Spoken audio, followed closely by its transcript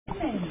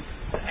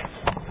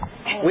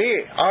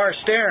We are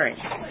staring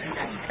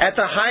at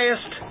the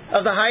highest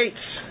of the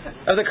heights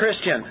of the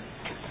Christian.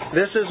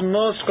 This is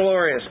most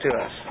glorious to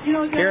us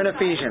here in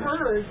Ephesians. I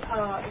heard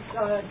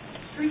a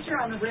preacher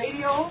on the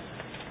radio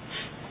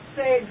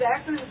say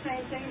exactly the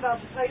same thing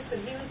about the place that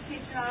he was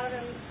teaching out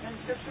in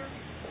Scripture.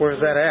 Where's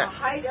that at? The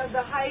height of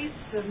the heights,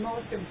 the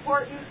most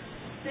important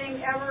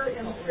thing ever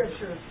in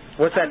Scripture.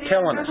 What's that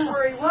telling us? I don't remember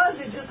where he was.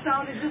 It just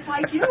sounded just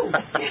like you.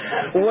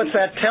 Well, what's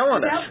that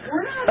telling us?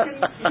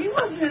 He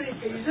wasn't in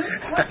Ephesians.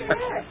 What the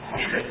heck?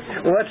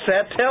 What's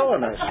that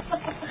telling us?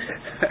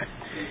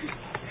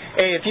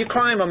 Hey, if you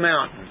climb a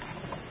mountain,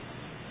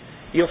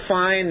 you'll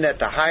find that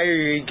the higher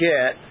you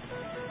get,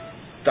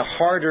 the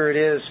harder it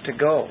is to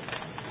go.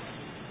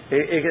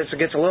 It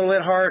gets a little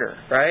bit harder,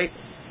 right?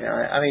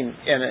 I mean,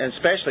 and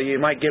especially you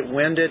might get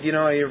winded,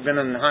 you've been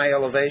in high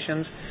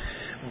elevations.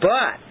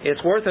 But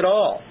it's worth it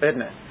all,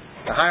 isn't it?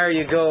 The higher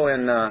you go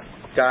in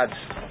God's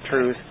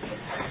truth,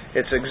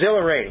 it's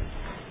exhilarating.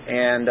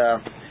 And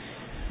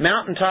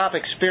mountaintop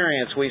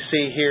experience we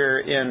see here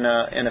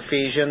in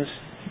Ephesians.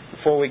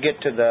 Before we get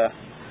to the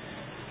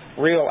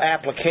real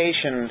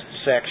application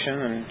section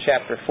in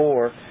chapter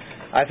 4,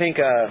 I think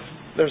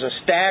there's a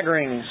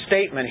staggering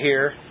statement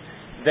here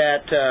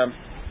that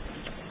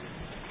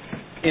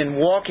in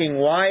walking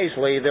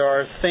wisely, there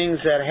are things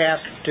that have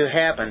to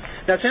happen.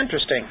 That's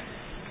interesting.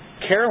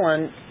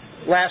 Carolyn,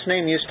 last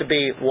name used to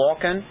be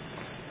Walken,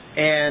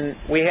 and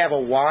we have a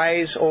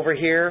Wise over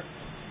here.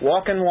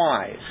 Walken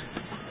Wise.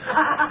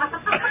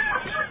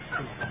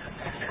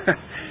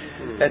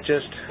 That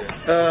just...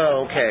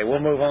 Oh, okay, we'll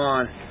move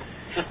on.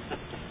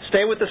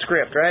 Stay with the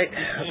script, right?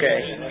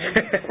 Okay.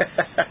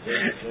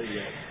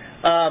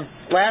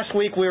 Last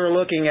week we were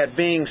looking at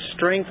being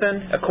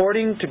strengthened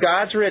according to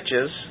God's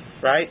riches,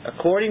 right?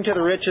 According to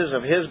the riches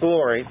of His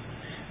glory,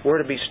 we're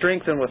to be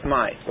strengthened with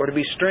might. We're to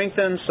be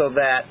strengthened so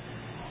that,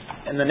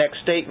 and the next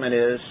statement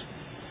is,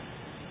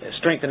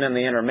 strengthened in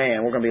the inner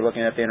man. We're going to be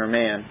looking at the inner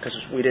man because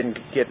we didn't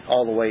get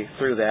all the way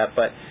through that,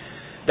 but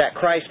that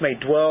Christ may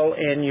dwell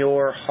in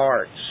your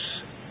hearts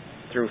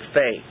through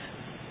faith.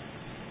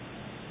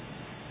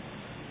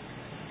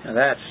 Now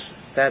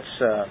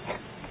that's a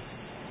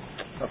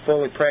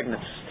fully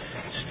pregnant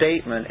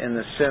statement in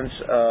the sense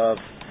of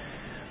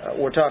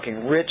we're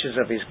talking riches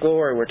of His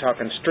glory, we're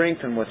talking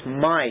strengthened with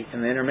might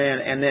in the inner man,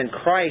 and then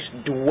Christ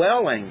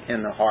dwelling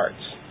in the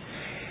hearts.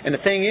 And the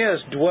thing is,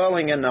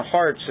 dwelling in the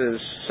hearts is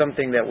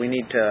something that we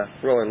need to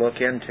really look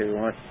into.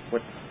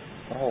 What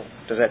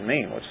does that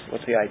mean?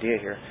 What's the idea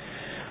here?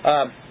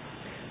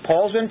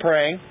 Paul's been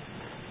praying.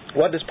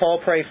 What does Paul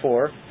pray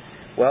for?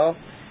 Well,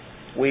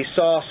 we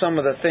saw some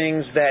of the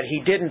things that he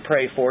didn't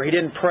pray for. He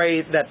didn't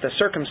pray that the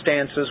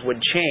circumstances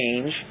would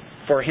change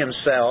for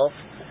himself,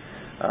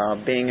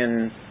 being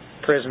in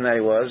prison that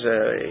he was.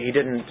 He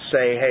didn't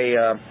say, hey,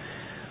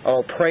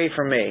 pray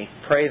for me.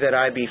 Pray that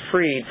I be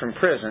freed from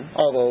prison,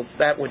 although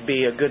that would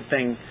be a good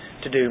thing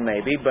to do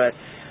maybe, but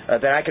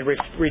that I could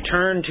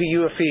return to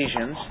you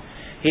Ephesians.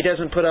 He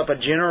doesn't put up a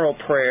general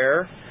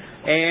prayer,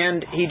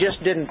 and he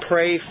just didn't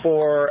pray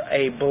for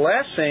a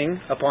blessing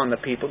upon the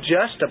people,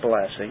 just a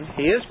blessing.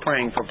 He is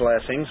praying for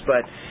blessings,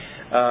 but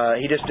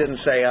he just didn't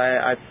say,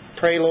 I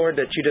pray, Lord,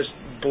 that you just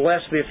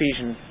bless the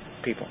Ephesian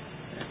people.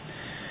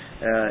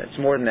 It's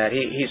more than that.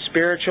 He's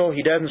spiritual.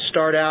 He doesn't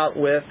start out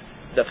with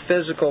the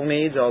physical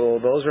needs, although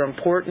those are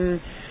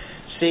important.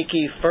 Seek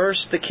ye first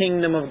the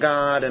kingdom of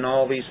God, and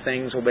all these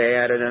things will be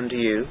added unto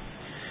you.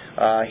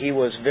 He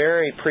was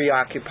very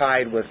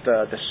preoccupied with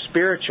the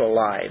spiritual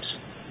lives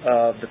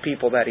of the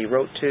people that he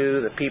wrote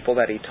to, the people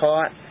that he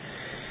taught.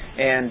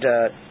 And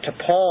to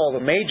Paul,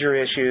 the major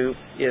issue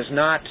is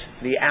not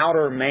the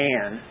outer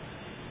man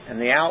and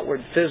the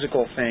outward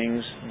physical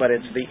things, but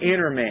it's the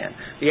inner man.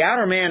 The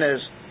outer man is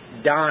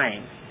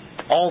dying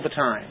all the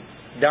time.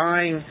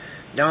 Dying.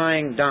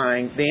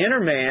 The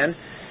inner man,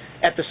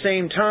 at the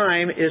same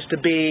time, is to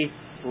be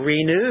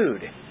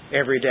renewed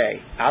every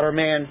day. Outer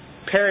man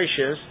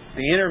perishes,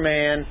 the inner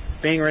man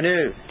being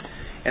renewed.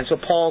 And so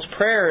Paul's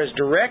prayer is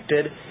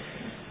directed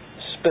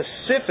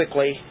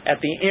specifically at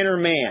the inner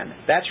man.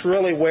 That's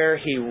really where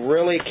he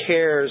really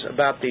cares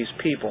about these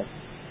people.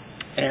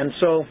 And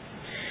so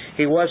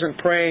he wasn't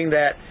praying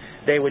that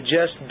they would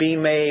just be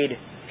made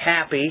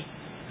happy.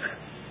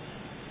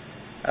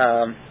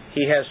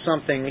 He has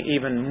something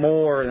even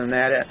more than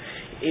that.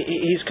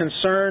 He's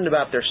concerned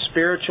about their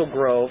spiritual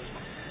growth,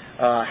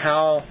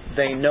 how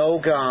they know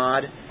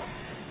God,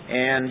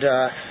 and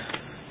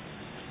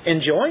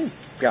enjoying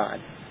God.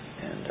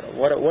 And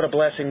what a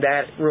blessing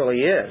that really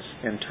is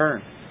in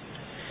turn.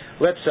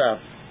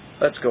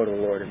 Let's go to the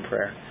Lord in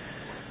prayer.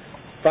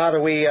 Father,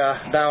 we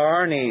bow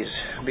our knees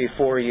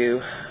before you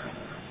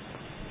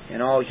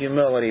in all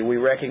humility. We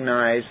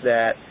recognize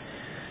that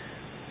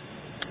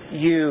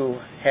you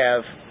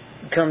have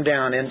come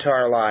down into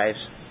our lives,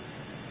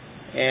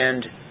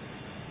 and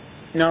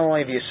not only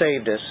have you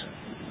saved us,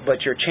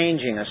 but you're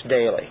changing us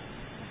daily.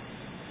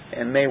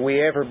 And may we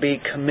ever be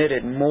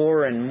committed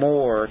more and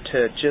more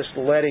to just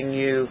letting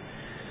you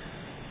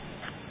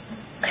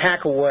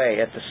hack away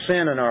at the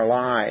sin in our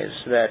lives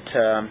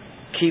that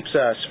keeps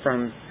us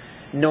from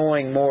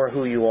knowing more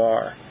who you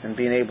are and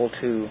being able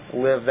to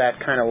live that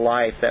kind of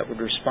life that would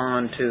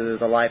respond to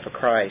the life of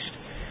Christ.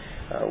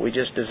 We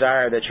just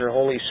desire that your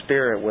Holy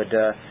Spirit would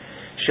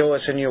show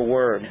us in your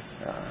Word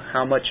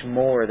how much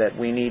more that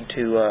we need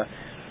to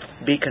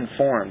be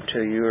conformed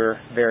to your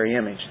very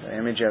image, the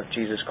image of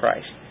Jesus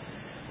Christ.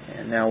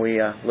 And now we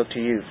look to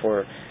you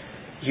for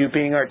you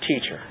being our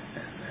teacher,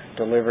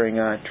 delivering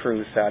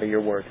truth out of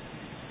your Word.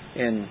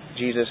 In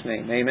Jesus'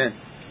 name, amen.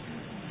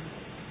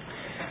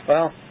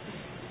 Well,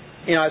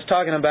 I was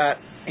talking about,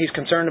 he's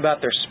concerned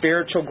about their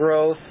spiritual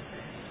growth,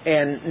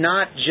 and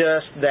not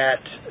just that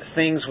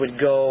things would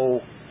go,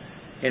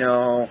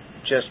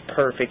 just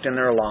perfect in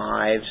their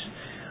lives,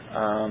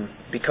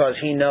 because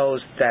he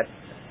knows that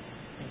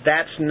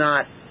that's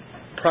not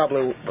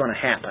probably going to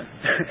happen.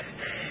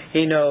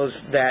 He knows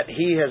that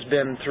he has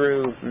been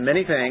through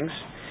many things,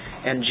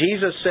 and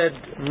Jesus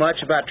said much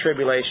about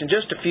tribulation.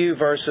 Just a few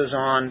verses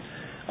on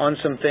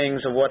some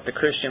things of what the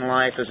Christian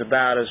life is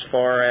about as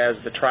far as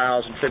the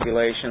trials and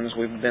tribulations.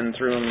 We've been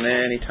through them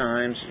many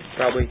times. You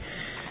probably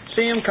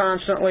see them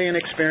constantly and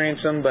experience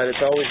them, but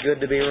it's always good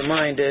to be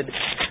reminded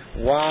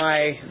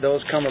why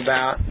those come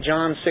about.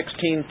 John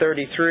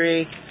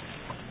 16:33,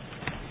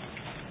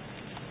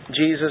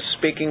 Jesus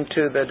speaking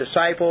to the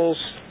disciples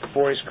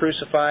before He's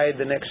crucified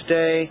the next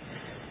day.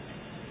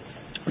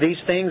 These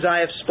things I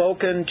have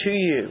spoken to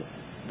you,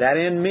 that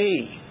in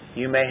me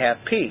you may have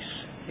peace.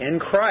 In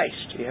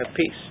Christ you have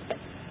peace.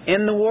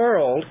 In the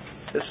world,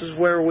 this is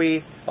where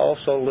we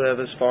also live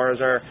as far as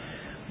our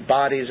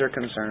bodies are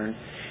concerned,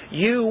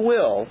 you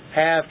will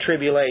have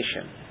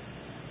tribulation.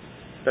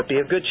 But be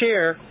of good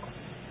cheer.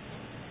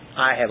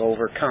 I have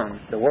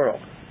overcome the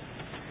world.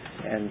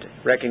 And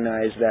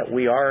recognize that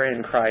we are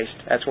in Christ.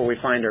 That's where we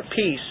find our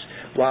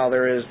peace while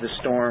there is the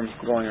storm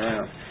going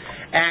around.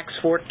 Acts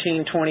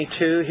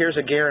 14:22, here's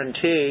a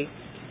guarantee.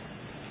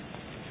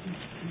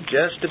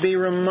 Just to be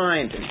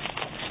reminded.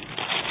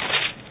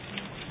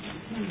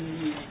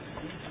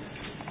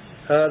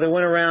 They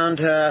went around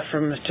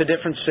to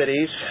different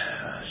cities,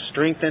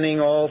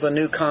 strengthening all the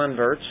new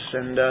converts,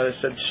 and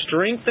said,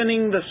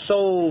 strengthening the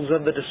souls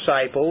of the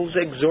disciples,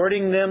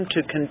 exhorting them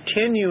to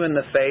continue in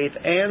the faith,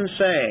 and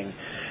saying,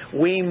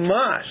 we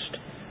must,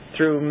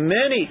 through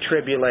many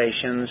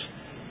tribulations,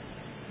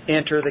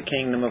 enter the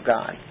kingdom of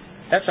God.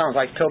 That sounds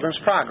like Pilgrim's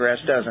Progress,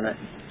 doesn't it?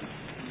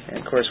 And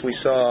of course, we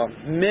saw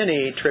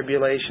many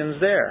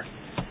tribulations there,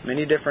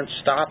 many different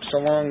stops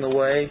along the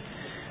way.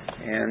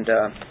 And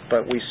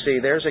but we see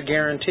there's a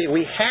guarantee.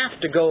 We have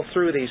to go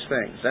through these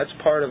things. That's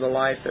part of the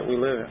life that we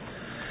live in.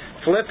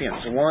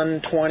 Philippians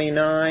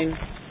 1:29.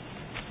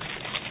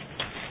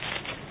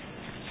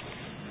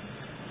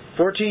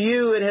 For to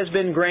you it has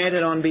been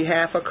granted on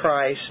behalf of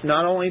Christ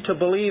not only to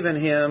believe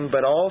in Him,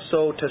 but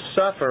also to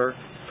suffer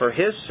for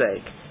His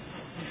sake.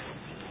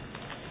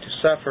 To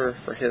suffer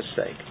for His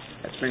sake.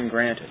 That's been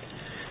granted.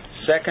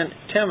 2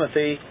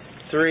 Timothy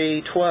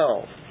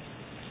 3:12.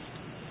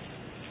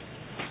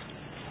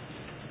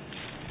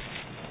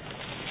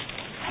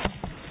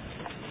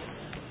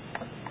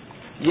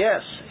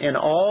 Yes, and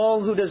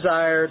all who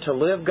desire to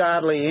live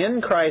godly in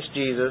Christ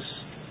Jesus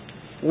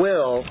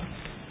will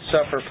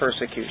suffer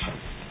persecution.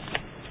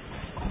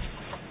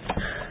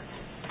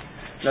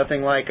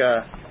 Nothing like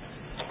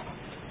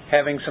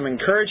having some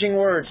encouraging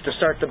words to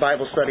start the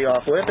Bible study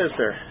off with, is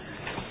there?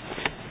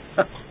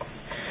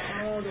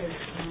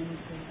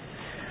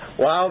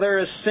 While there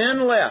is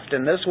sin left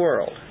in this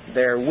world,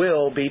 there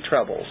will be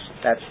troubles.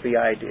 That's the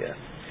idea.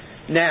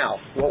 Now,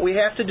 what we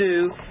have to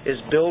do is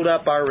build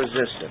up our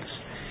resistance.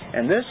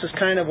 And this is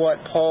kind of what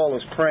Paul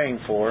is praying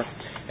for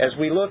as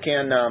we look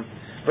in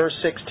verse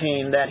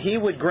 16, that He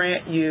would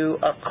grant you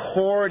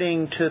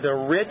according to the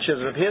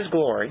riches of His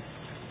glory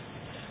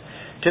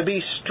to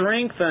be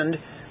strengthened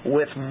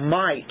with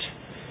might.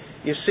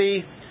 You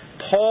see,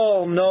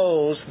 Paul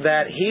knows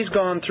that he's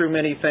gone through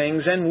many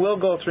things and will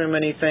go through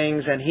many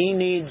things, and he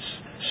needs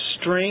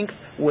strength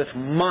with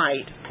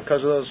might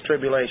because of those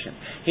tribulations.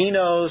 He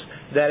knows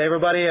that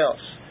everybody else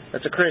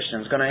that's a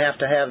Christian is going to have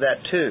that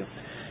too.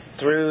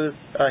 Through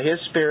His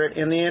Spirit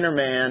in the inner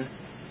man.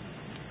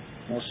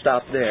 We'll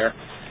stop there.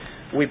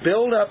 We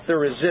build up the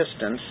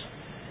resistance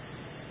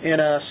in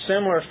a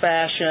similar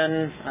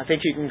fashion. I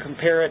think you can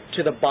compare it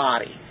to the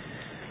body.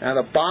 Now,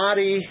 the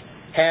body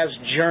has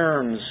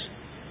germs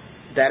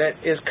that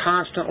it is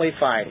constantly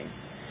fighting.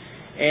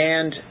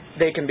 And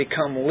they can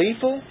become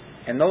lethal,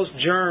 and those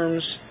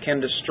germs can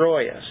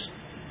destroy us.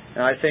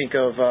 Now, I think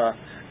of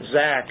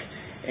Zach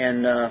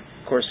and, of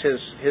course,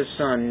 his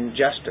son,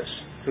 Justice,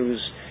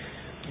 whose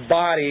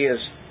body is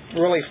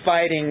really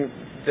fighting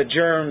the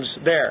germs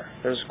there.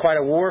 There's quite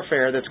a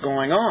warfare that's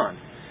going on,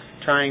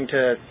 trying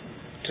to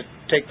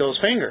take those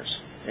fingers.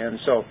 And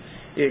so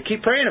you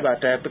keep praying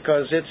about that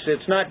because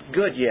it's not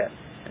good yet.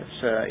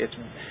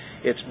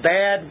 It's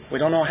bad. We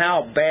don't know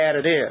how bad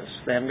it is.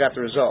 They haven't got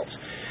the results.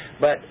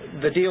 But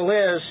the deal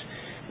is,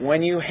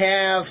 when you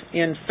have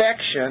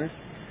infection,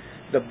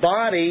 the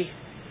body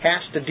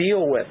has to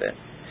deal with it.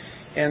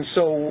 And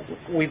so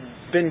we've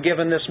been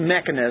given this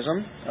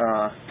mechanism.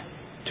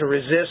 to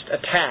resist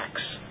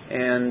attacks.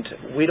 And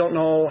we don't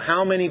know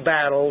how many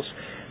battles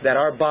that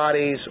our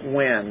bodies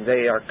win.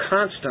 They are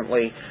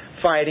constantly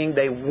fighting.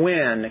 They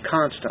win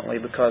constantly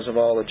because of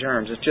all the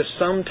germs. It's just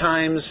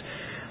sometimes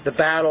the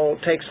battle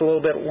takes a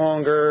little bit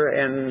longer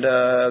and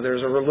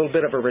there's a little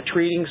bit of a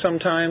retreating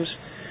sometimes.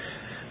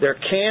 There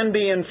can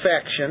be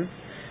infection,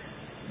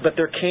 but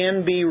there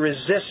can be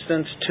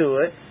resistance to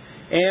it.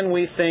 And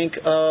we think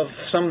of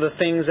some of the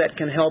things that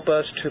can help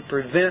us to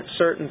prevent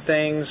certain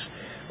things,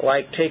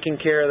 like taking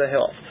care of the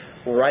health.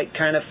 Right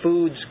kind of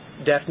foods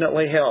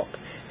definitely help.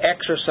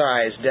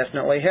 Exercise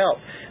definitely help.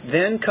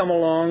 Then come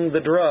along the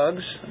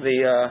drugs,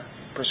 the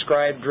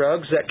prescribed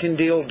drugs that can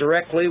deal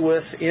directly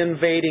with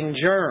invading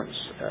germs.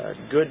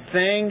 Good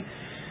thing,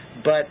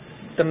 but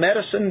the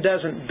medicine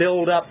doesn't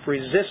build up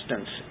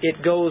resistance.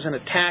 It goes and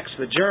attacks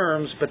the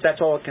germs, but that's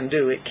all it can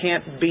do. It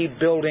can't be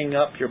building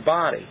up your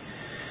body.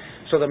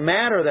 So the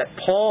matter that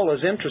Paul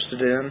is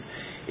interested in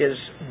is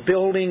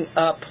building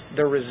up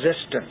the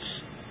resistance.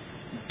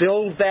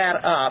 Build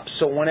that up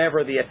so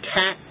whenever the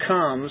attack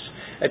comes,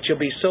 that you'll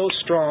be so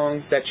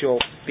strong that you'll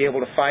be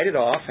able to fight it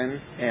off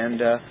and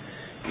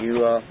you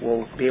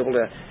will be able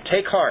to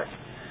take heart.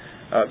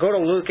 Go to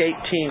Luke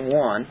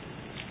 18:1.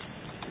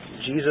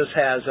 Jesus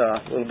has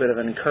a little bit of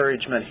an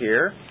encouragement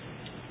here.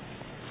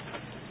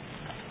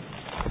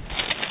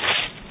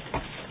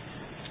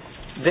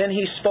 Then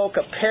he spoke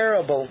a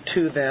parable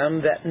to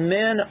them that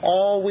men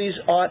always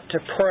ought to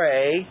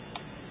pray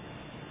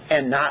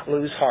and not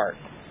lose heart.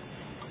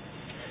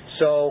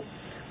 So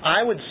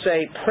I would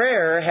say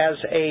prayer has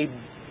a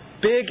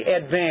big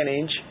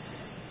advantage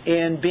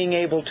in being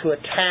able to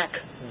attack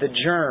the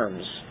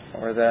germs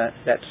or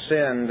that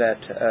sin that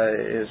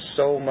is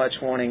so much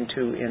wanting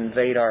to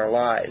invade our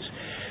lives.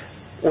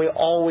 We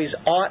always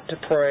ought to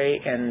pray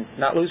and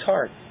not lose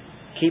heart.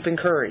 Keep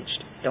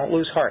encouraged. Don't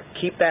lose heart.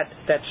 Keep that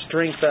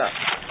strength up.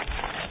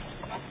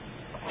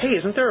 Hey,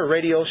 isn't there a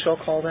radio show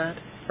called that?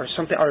 Or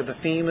something? Or the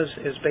theme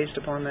is based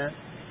upon that?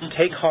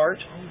 Take heart?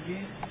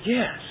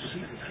 Yes.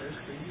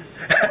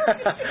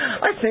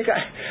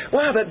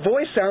 Wow, that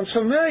voice sounds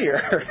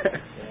familiar.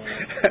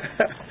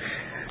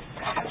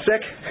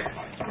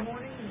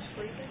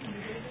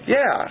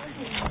 Yeah,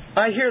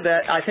 I hear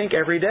that, I think,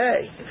 every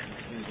day.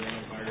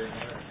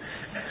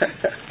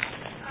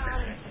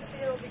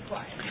 It'll be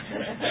quiet.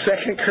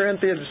 2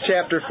 Corinthians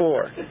chapter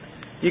 4.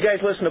 You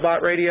guys listen to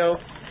Bot Radio?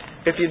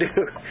 If you do,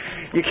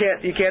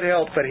 you can't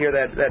help but hear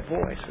that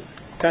voice.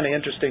 It's kind of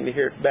interesting to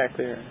hear it back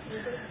there.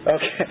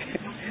 Okay.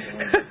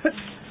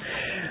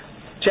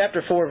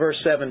 Chapter 4, verse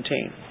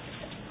 17.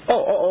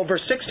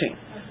 Verse 16.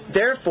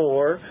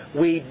 Therefore,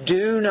 we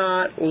do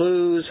not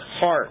lose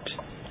heart.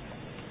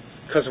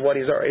 Because of what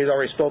he's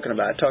already spoken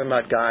about, talking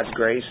about God's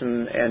grace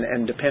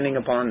and depending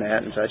upon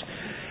that and such.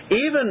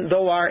 Even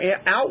though our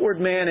outward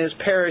man is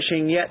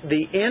perishing, yet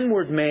the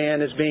inward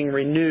man is being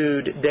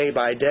renewed day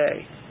by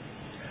day.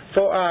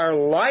 For our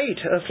light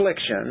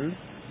affliction,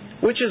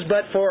 which is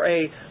but for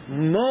a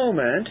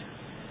moment,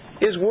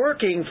 is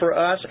working for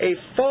us a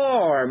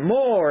far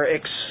more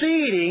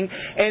exceeding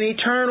and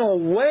eternal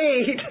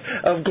weight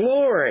of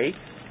glory,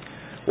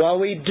 while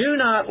we do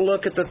not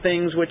look at the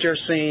things which are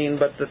seen,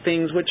 but the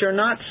things which are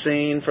not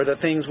seen. For the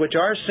things which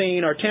are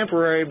seen are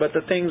temporary, but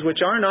the things which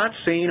are not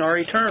seen are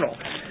eternal.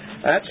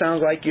 That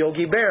sounds like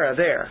Yogi Berra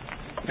there.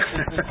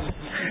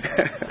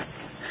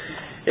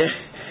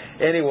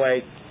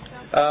 Anyway,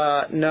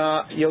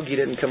 no, Yogi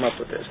didn't come up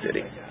with this, did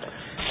he?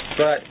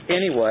 But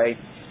anyway,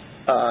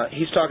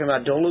 he's talking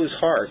about don't lose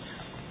heart.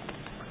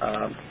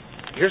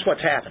 Here's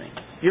what's happening.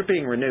 You're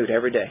being renewed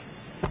every day.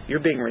 You're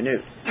being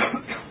renewed.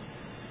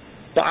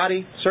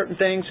 Body, certain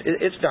things,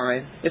 it's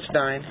dying. It's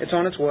dying. It's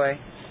on its way.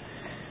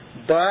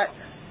 But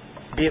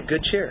be of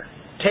good cheer.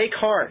 Take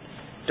heart.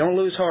 Don't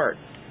lose heart.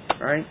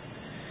 All right?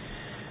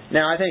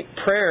 Now, I think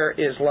prayer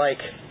is like,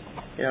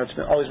 it's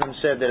always been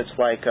said that it's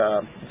like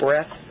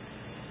breath.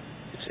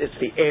 It's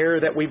the air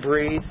that we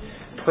breathe.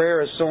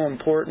 Prayer is so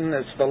important.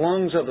 It's the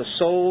lungs of the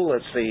soul.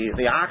 It's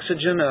the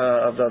oxygen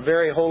of the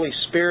very Holy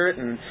Spirit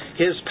and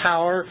His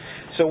power.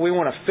 So we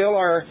want to fill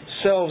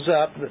ourselves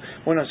up,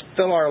 we want to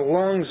fill our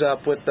lungs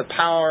up with the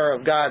power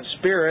of God's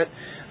Spirit,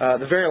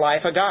 the very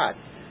life of God,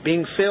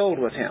 being filled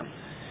with Him.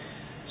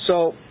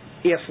 So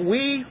if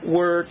we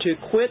were to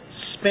quit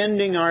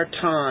spending our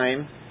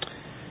time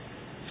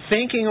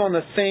thinking on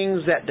the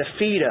things that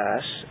defeat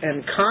us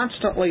and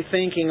constantly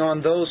thinking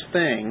on those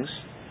things,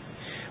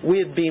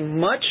 we'd be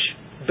much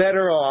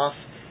better off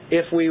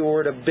if we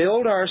were to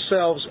build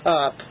ourselves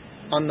up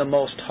on the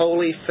most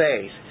holy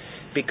faith,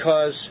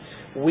 because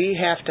we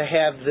have to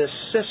have this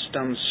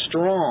system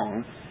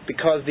strong,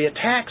 because the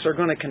attacks are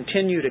going to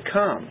continue to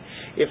come.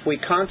 If we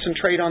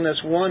concentrate on this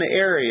one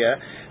area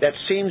that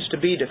seems to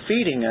be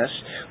defeating us,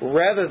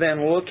 rather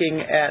than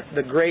looking at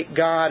the great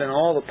God and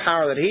all the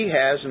power that He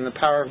has and the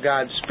power of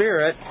God's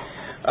Spirit,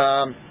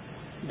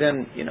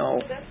 then,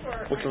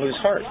 we can lose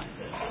heart.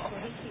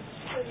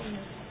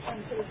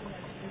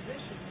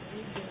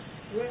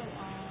 Dwell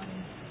on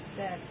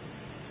that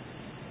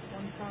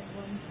one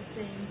problem, the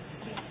thing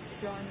keeps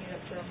drawing it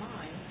up to our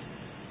mind.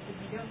 if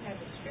you don't have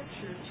a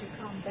scripture to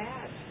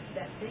combat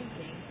that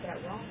thinking,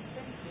 that wrong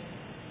thinking,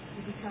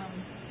 you become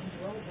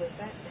enthralled with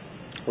that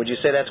thinking. Would you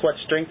say that's what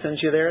strengthens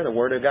you there, the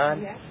Word of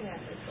God? You have to have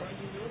it, or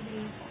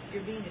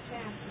you're being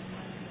attacked and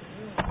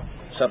you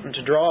something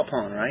to draw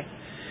upon, right?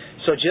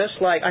 So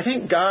just like, I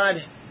think God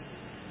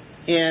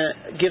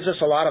gives us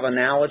a lot of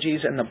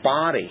analogies in the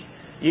body.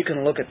 You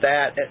can look at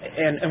that,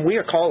 and we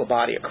are called the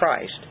body of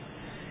Christ.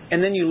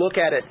 And then you look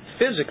at it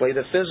physically,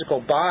 the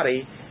physical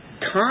body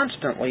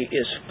constantly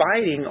is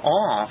fighting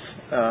off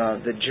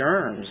the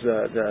germs,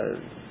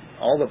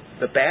 all the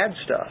bad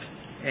stuff.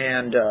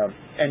 And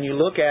you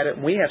look at it,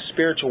 we have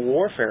spiritual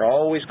warfare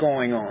always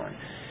going on.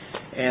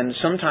 And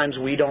sometimes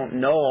we don't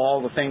know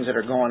all the things that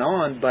are going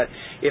on, but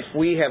if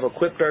we have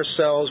equipped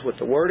ourselves with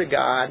the Word of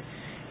God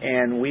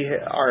and we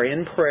are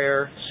in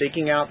prayer,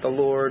 seeking out the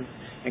Lord,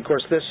 and of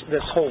course this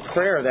whole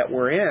prayer that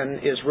we're in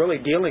is really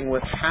dealing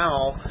with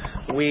how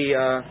we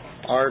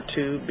are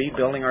to be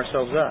building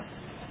ourselves up.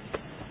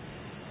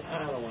 I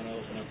don't want to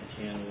open up a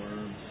can of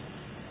worms.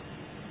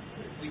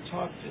 We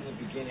talked in the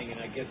beginning, and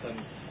I guess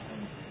I'm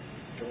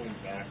going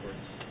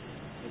backwards,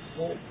 this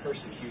whole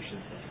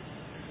persecution thing.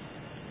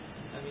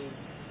 I mean,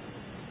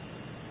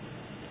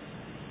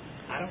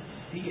 I don't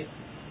see it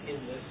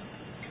in this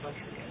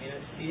country. I mean,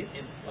 I see it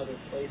in other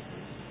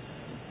places.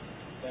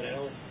 But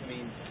have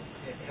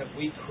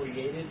we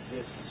created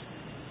this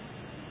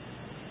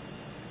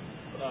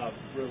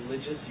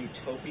religious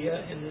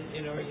utopia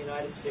in our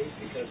United States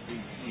because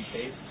we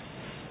based,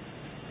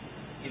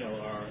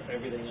 our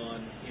everything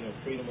on,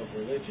 freedom of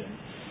religion?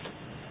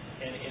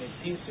 And it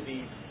seems to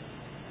be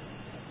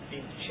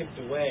being chipped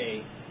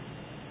away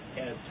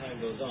as time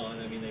goes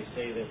on. I mean, they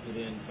say that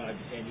within 5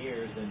 to 10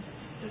 years, then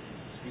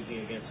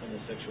speaking against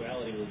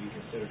homosexuality will be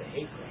considered a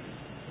hate crime.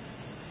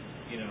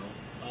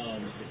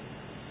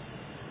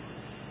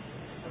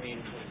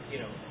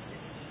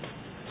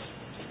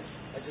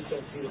 I just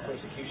don't see the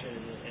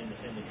persecution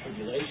and the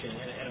tribulation,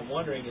 and I'm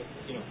wondering if,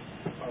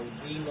 are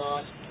we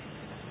not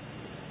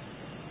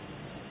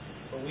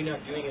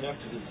doing enough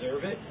to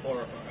deserve it,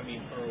 or are we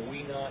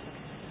not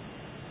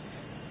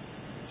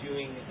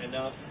doing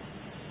enough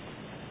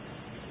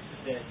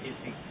that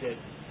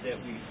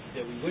we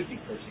would be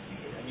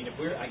persecuted? I mean, if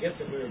we were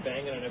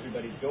banging on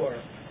everybody's door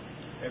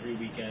every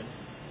weekend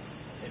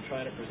and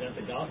trying to present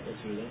the gospel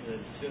to them, then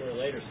sooner or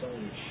later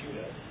someone would shoot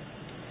us.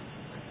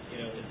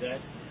 Is that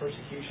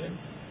persecution?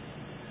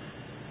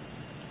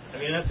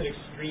 I mean, that's an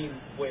extreme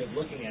way of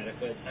looking at it,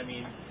 but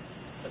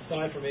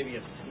aside from maybe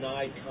a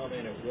snide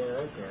comment at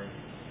work, or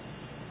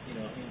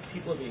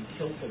people are being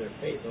killed for their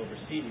faith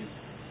overseas,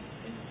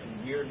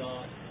 and we're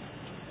not.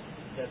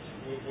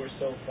 We're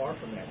so far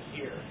from that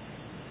here.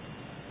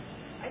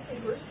 I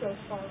think we're so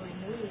far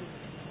removed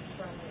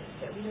from it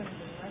that we don't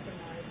even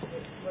recognize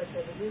that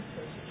it is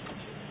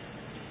persecution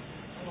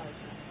a lot of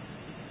times.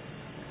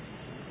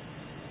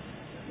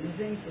 You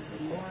think that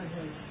the Lord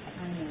has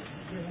kind of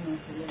given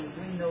us a little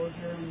window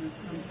here in this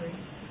country?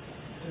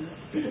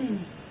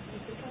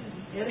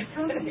 It's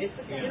coming. It's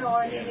coming.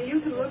 You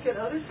can look at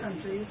other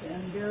countries,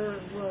 and there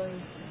was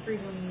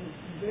freedom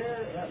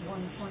there at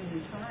one point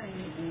in time,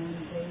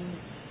 and they,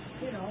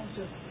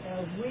 just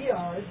as we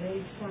are,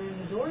 they slammed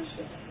the door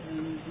shut,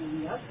 and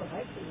that's what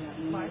I see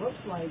happening. It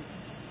looks like,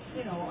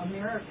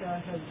 America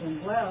has been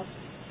blessed,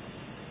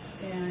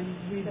 and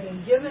we've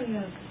been given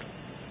this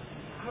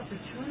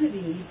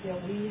opportunity that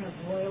we have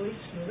royally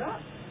screwed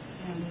up,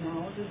 and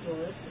now the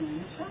door is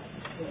slammed shut,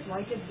 just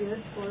like it did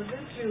for the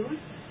Jews.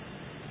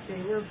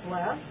 They were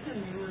blessed,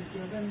 and they were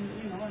given,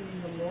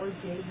 the Lord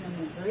gave them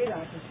a great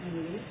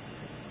opportunity,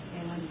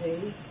 and they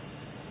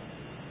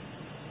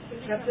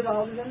kept it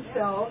all to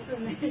themselves,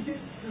 and they just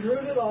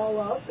screwed it all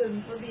up,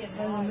 and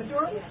then the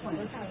door was slammed.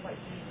 We're kind of like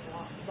being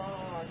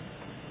logged.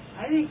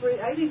 I think we're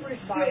the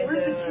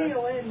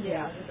tail end.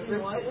 Yeah,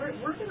 we'll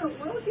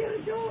get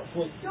it.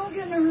 Don't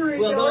get in a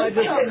hurry. Well, no, it's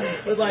coming.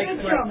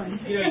 It's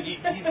coming.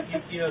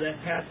 That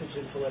passage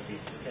in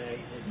Philippians. Okay,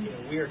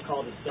 we are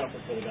called to suffer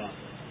for the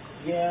gospel.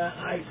 Yeah,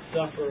 I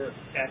suffer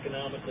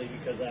economically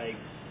because I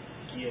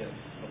give.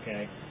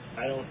 Okay,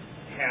 I don't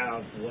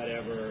have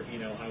whatever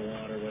I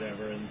want or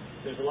whatever, and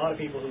there's a lot of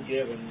people who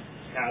give and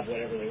have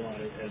whatever they want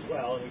as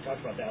well, and we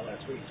talked about that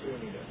last week, so we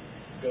don't need to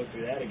go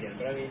through that again.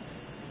 But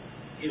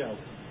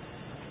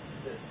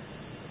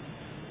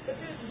the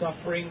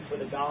suffering for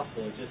the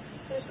gospel is just,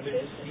 it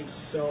just seems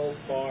so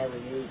far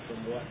removed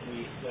from what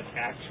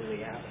actually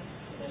happens.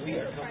 We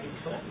are coming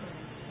from.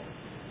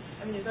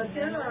 But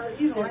there are,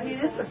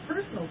 it's a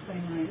personal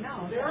thing right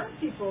now. There are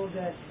people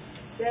that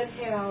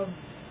have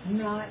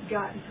not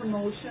gotten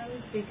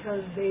promotions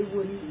because they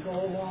wouldn't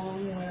go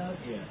along with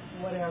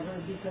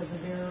whatever because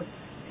of their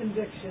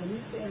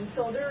convictions, and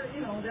so they're,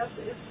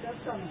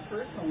 that's on a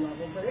personal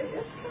level. But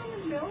it's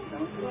coming, Bill.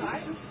 What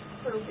I'm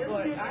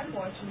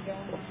watching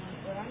going on,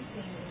 what I'm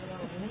seeing is a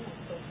lot of mental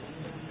suffering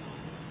going on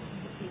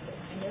with people,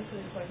 and this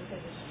is, like I said,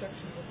 the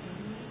structures of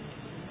feeding.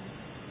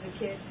 The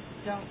kids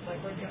don't,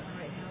 like we're doing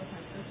right now with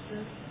my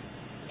sister,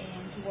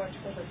 and to watch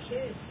what her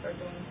kids are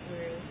going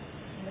through,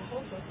 and the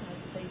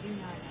hopelessness that they do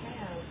not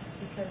have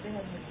because they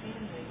have no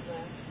family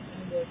left,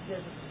 and the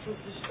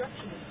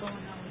destruction is going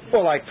on.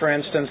 Well, like for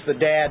instance, the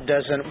dad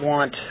doesn't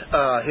want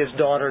his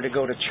daughter to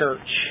go to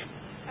church.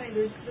 I mean,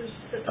 there's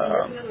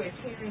another way of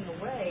tearing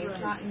away.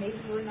 It's not,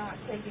 maybe we're not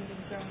taking and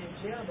thrown in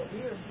jail, but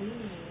we are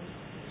being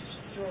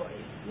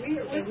destroyed. We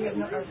have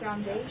our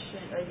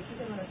foundation, or we keep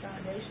them on a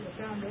foundation. The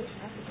foundation,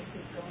 I think, that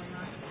keeps going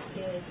on,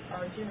 is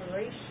our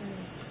generation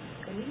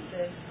beneath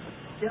us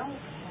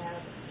don't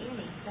have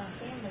any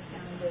family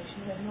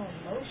foundation. They have no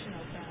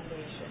emotional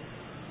foundation.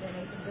 Then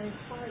it's very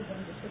hard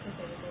then to sit and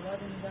say it's a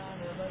loving God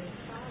or a loving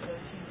Father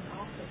to even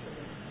offer to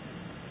them.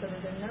 So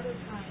there's another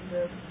kind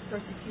of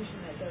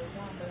persecution that goes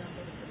on, but I don't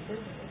think it's a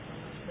physical so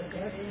much. But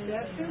that's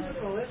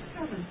physical. It's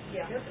coming.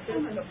 Yeah, it's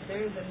physical. But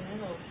there's a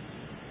mental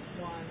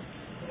one,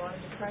 a lot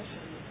of depression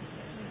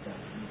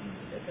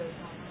that goes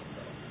on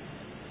also.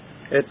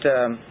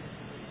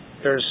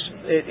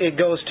 It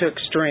goes to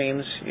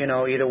extremes,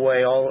 either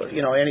way.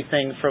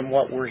 Anything from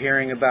what we're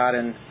hearing about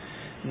in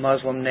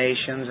Muslim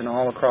nations and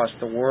all across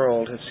the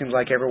world, it seems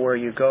like everywhere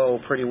you go,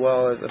 pretty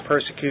well, the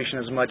persecution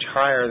is much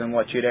higher than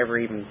what you'd ever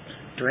even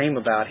dream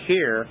about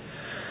here,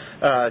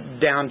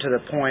 down to the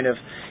point of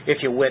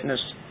if you witness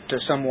to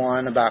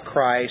someone about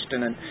Christ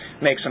and it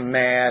makes them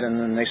mad and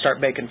then they start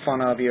making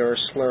fun of you or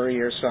slur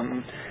you or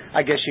something.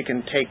 I guess you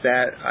can take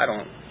that. I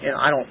don't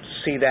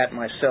see that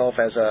myself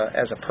as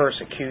a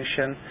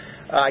persecution.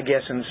 I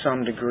guess in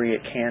some degree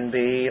it can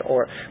be,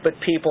 but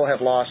people have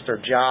lost their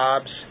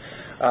jobs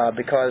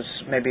because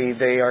maybe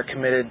they are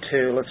committed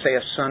to, let's say,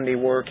 a Sunday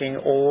working,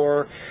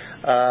 or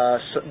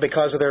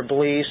because of their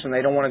beliefs and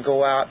they don't want to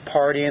go out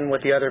partying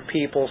with the other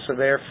people, so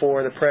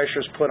therefore the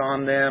pressure's put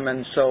on them,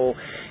 and so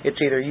it's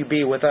either you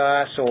be with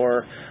us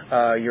or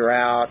you're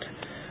out.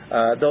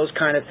 Those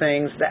kind of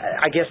things.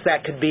 I guess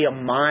that could be a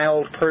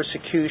mild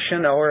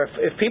persecution. Or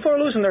if people are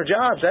losing their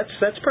jobs,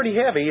 that's pretty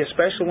heavy,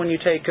 especially when you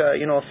take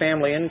a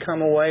family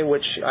income away,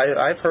 which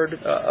I've heard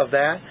of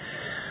that.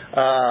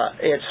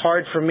 It's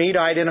hard for me to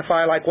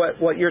identify like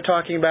what you're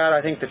talking about.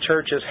 I think the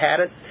church has had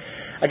it,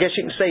 I guess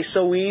you can say,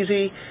 so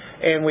easy,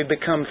 and we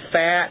become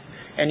fat.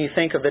 And you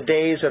think of the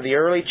days of the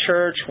early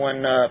church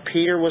when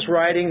Peter was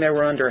writing, they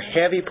were under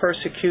heavy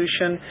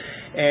persecution,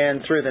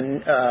 and through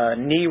the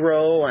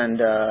Nero and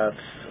the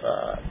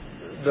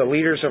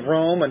leaders of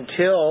Rome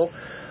until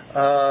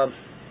around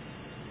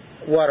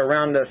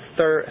the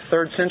third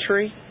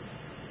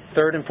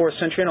and fourth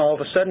century, and all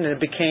of a sudden it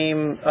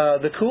became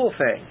the cool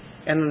thing.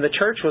 And then the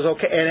church was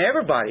okay, and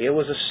everybody, it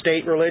was a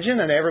state religion,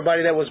 and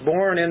everybody that was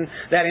born in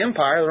that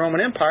empire, the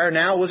Roman Empire,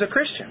 now was a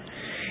Christian.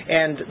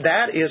 And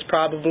that is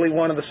probably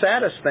one of the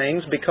saddest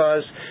things,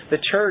 because the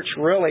church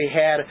really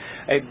had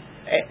a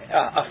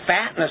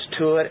fatness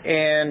to it,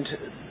 and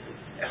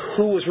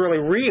who was really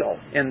real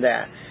in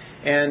that.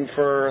 And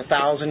for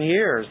 1,000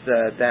 years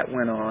that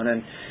went on.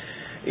 And,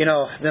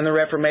 then the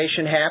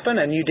Reformation happened,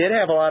 and you did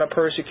have a lot of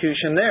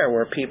persecution there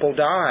where people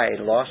died,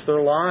 lost their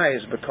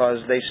lives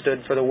because they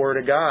stood for the Word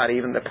of God,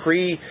 even the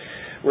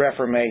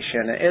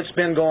pre-Reformation. It's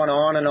been going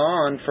on and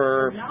on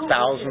for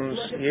thousands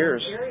of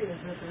years. Areas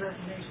that the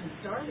Reformation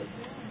started.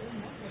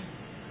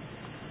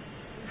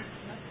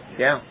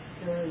 Yeah.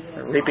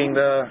 They're reaping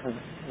the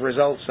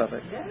results of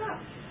it. Yeah.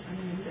 I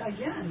mean,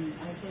 again,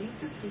 I think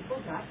that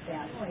people got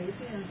fat and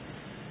lazy, and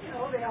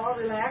they all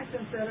relaxed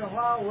and said, "Oh,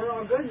 well, we're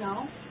all good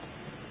now."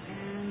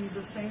 And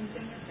the same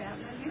thing is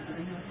happening here.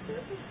 It's a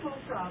slow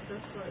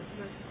process, but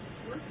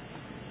we're...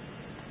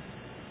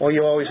 Well,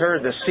 you always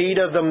heard the seed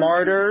of the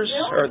martyrs,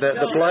 or the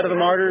blood of the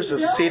martyrs, is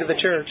the seed of the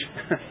church.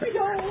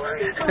 Don't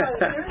worry about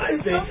it. I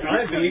think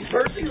I'm being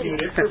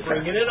persecuted for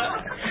bringing it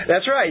up.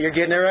 That's right. You're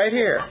getting it right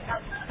here.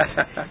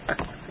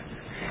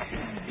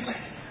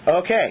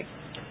 Okay.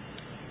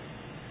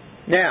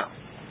 Now,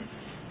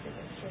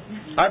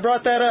 I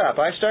brought that up.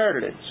 I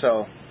started it,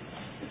 so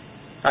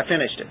I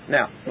finished it.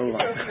 Now, move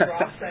on.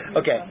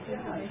 Okay.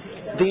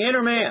 The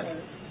inner man.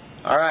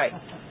 All right.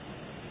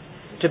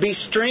 To be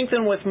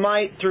strengthened with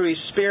might through His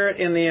Spirit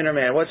in the inner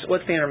man. What's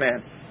the inner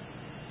man?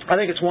 I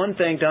think it's one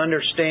thing to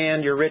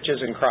understand your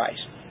riches in Christ.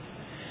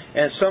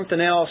 And it's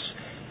something else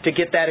to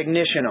get that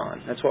ignition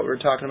on. That's what we were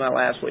talking about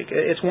last week.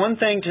 It's one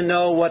thing to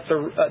know what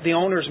the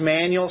owner's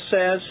manual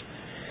says,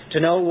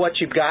 to know what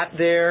you've got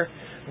there,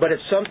 but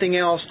it's something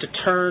else to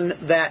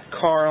turn that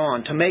car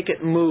on, to make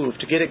it move,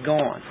 to get it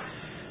going.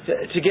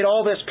 To get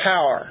all this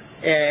power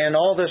and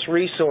all this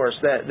resource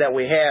that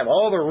we have,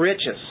 all the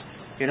riches,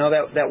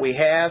 that we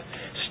have,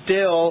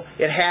 still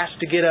it has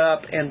to get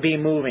up and be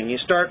moving. You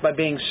start by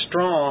being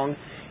strong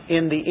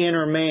in the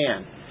inner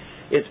man.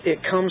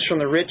 It comes from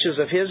the riches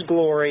of His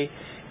glory,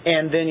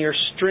 and then you're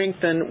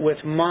strengthened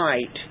with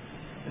might.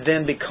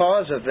 Then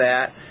because of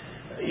that,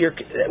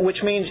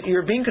 which means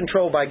you're being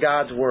controlled by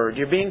God's Word.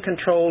 You're being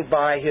controlled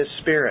by His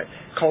Spirit.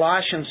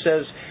 Colossians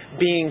says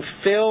being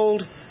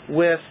filled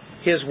with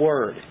His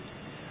Word.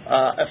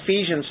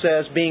 Ephesians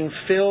says being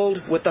filled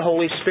with the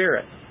Holy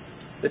Spirit.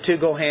 The two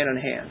go hand in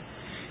hand.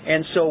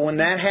 And so when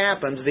that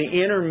happens, the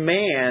inner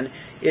man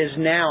is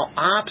now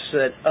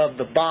opposite of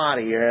the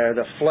body, or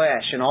the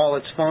flesh, and all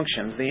its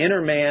functions. The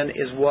inner man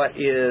is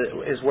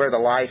where the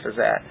life is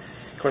at.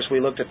 Of course,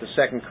 we looked at the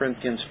 2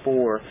 Corinthians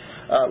 4.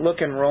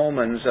 Look in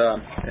Romans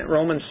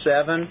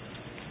 7,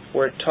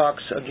 where it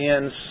talks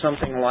again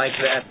something like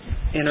that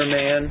inner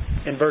man.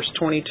 In verse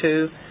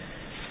 22,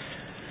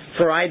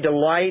 "For I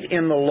delight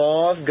in the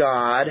law of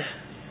God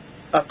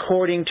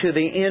according to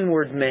the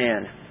inward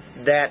man,"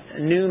 that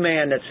new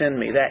man that's in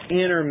me, that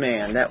inner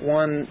man, that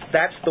one,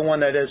 that's the one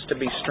that is to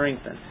be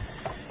strengthened.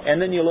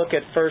 And then you look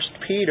at 1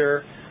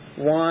 Peter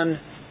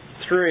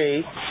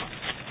 1:3.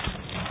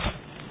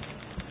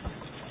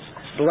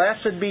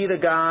 "Blessed be the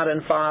God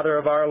and Father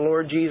of our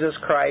Lord Jesus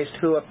Christ,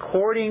 who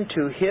according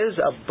to His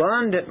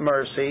abundant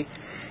mercy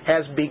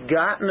has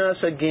begotten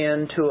us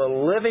again to a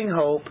living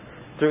hope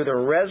through the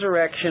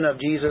resurrection of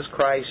Jesus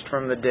Christ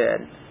from the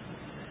dead."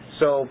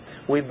 So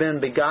we've been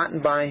begotten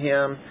by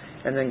Him,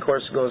 and then of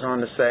course it goes on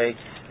to say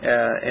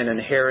an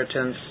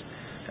inheritance,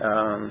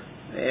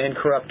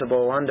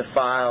 incorruptible,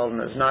 undefiled,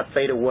 and does not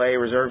fade away,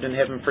 reserved in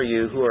heaven for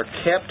you, who are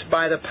kept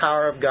by the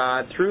power of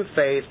God through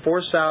faith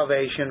for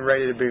salvation,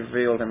 ready to be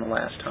revealed in the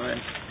last time.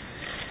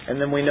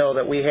 And then we know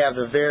that we have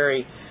the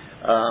very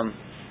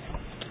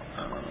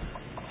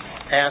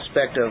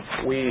aspect of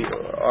we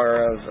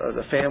are of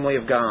the family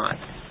of God.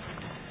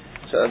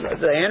 So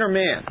the inner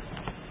man.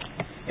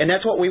 And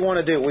that's what we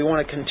want to do. We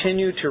want to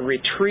continue to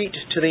retreat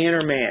to the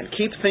inner man.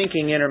 Keep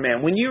thinking inner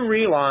man. When you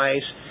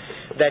realize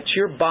that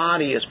your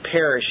body is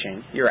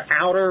perishing, your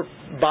outer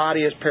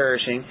body is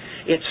perishing,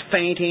 it's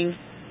fainting,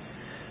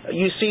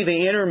 you see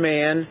the inner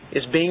man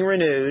is being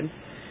renewed,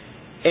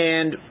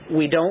 and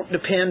we don't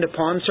depend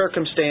upon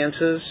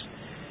circumstances,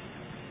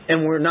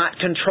 and we're not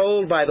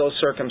controlled by those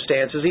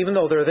circumstances, even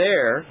though they're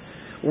there.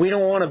 We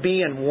don't want to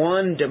be in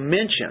one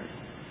dimension,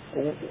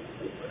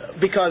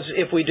 because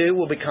if we do,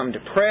 we'll become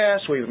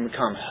depressed, we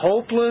become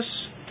hopeless.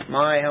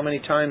 My, how many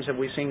times have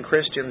we seen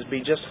Christians be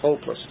just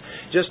hopeless,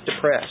 just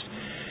depressed?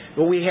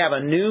 But we have a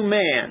new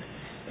man,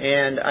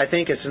 and I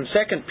think it's in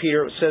 2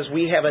 Peter it says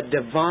we have a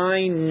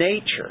divine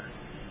nature,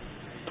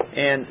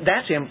 and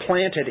that's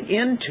implanted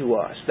into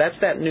us. That's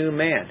that new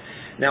man.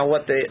 Now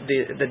what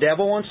the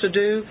devil wants to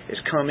do is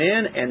come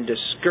in and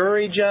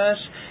discourage us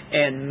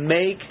and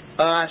make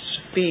us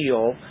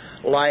feel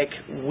like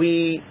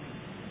we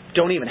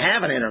don't even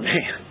have an inner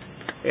man.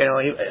 You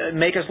know,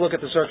 make us look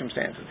at the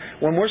circumstances.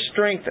 When we're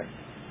strengthened,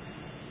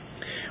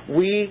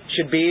 we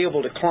should be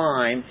able to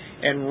climb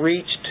and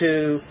reach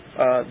to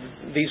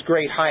these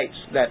great heights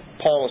that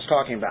Paul is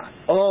talking about.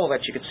 Oh, that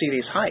you could see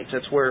these heights.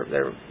 That's where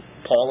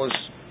Paul is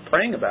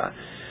praying about.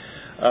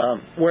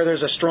 Where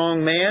there's a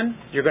strong man,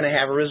 you're going to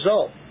have a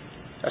result,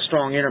 a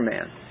strong inner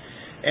man.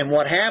 And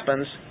what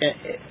happens,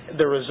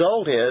 the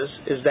result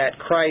is that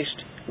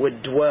Christ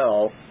would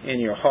dwell in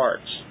your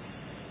hearts.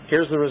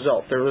 Here's the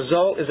result. The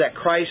result is that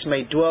Christ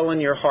may dwell in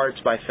your hearts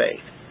by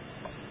faith.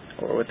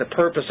 Or with the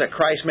purpose that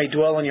Christ may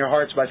dwell in your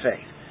hearts by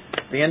faith.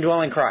 The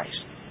indwelling Christ.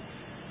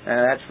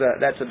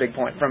 That's the big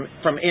point.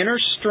 From inner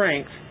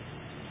strength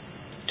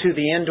to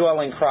the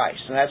indwelling Christ.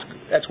 And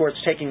that's where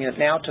it's taking it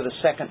now to the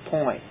second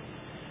point.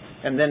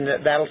 And then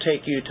that'll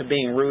take you to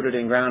being rooted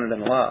and grounded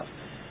in love.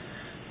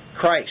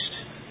 Christ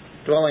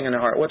dwelling in the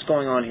heart. What's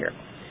going on here?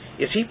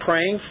 Is He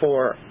praying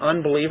for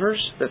unbelievers,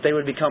 that they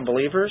would become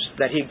believers,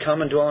 that He'd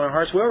come and dwell in our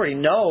hearts? We already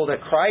know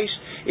that Christ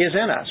is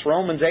in us.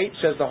 Romans 8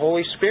 says the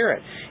Holy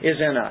Spirit is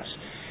in us.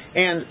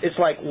 And it's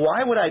like,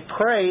 why would I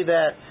pray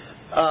that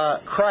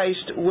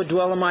Christ would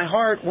dwell in my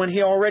heart when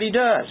He already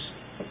does?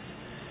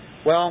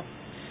 Well,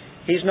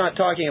 He's not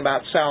talking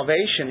about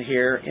salvation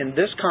here. In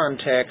this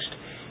context,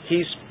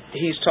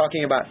 He's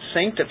talking about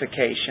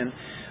sanctification.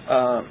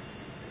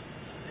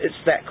 It's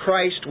that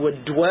Christ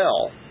would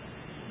dwell,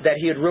 that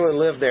He would really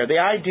live there. The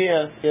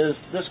idea is,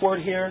 this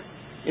word here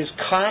is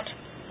kat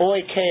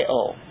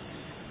oikeo.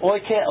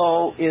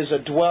 Oikeo is a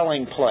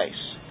dwelling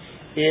place.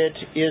 It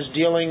is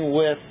dealing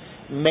with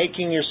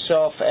making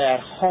yourself at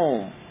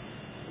home.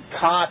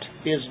 Kat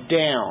is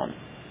down.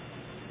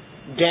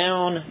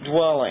 Down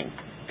dwelling.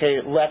 Okay,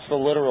 that's the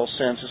literal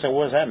sense. You say,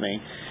 what does that mean?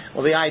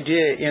 Well, the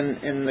idea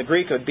in the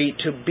Greek would be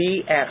to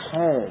be at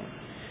home.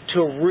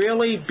 To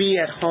really be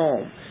at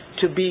home.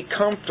 To be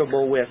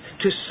comfortable with.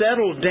 To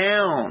settle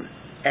down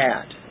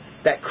at.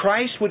 That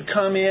Christ would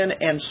come in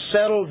and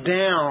settle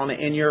down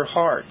in your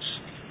hearts.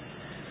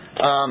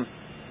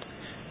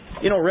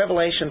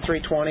 Revelation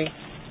 3:20,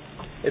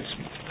 it's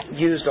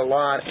used a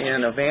lot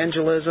in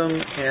evangelism,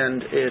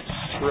 and it's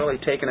really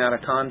taken out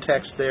of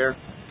context there.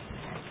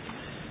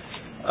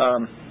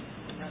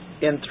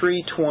 In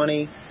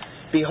 3:20,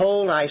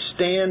 "Behold, I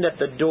stand at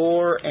the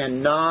door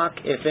and knock.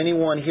 If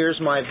anyone hears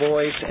my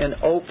voice and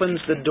opens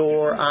the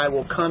door, I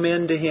will come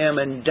into him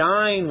and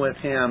dine with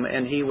him,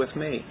 and he with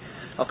me."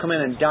 I'll come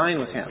in and dine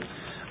with Him.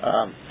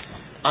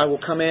 I will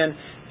come in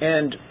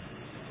and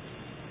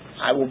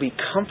I will be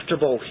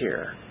comfortable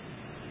here.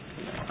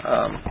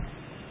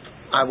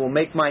 I will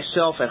make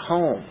myself at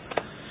home.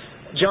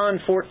 John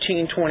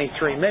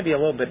 14:23, maybe a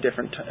little bit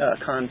different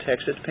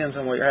context. It depends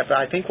on where you're at. But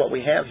I think what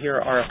we have here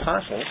are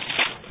apostles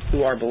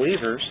who are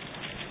believers,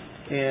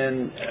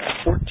 in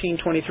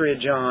 14:23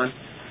 of John,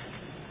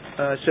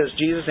 it says,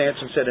 Jesus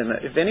answered and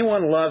said, if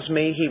anyone loves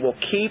me, he will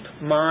keep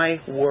my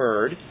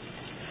word,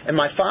 and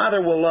my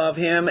Father will love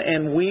him,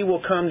 and we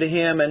will come to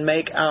him and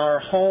make our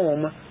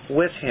home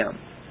with him.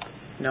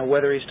 Now,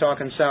 whether he's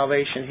talking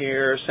salvation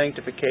here or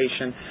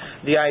sanctification,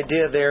 the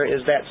idea there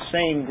is that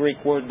same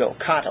Greek word, though,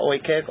 kat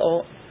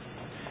oikeko,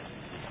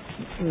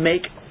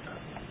 make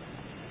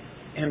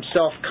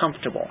himself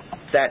comfortable.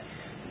 That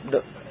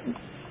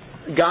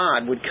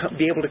God would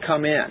be able to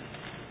come in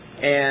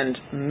and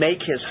make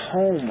his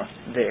home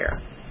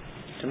there,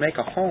 to make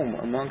a home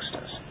amongst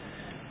us.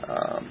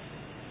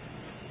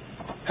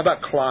 How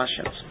about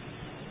Colossians?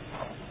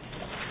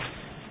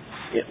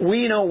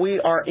 We know we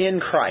are in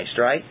Christ,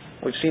 right?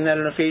 We've seen that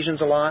in Ephesians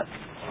a lot.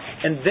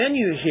 And then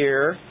you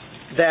hear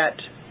that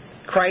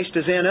Christ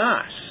is in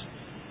us.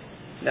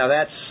 Now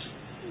that's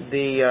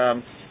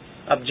the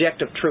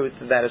objective truth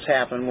that has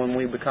happened when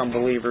we become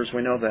believers.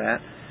 We know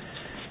that.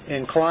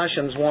 In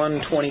Colossians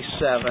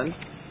 1:27,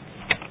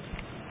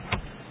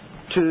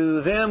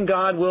 to them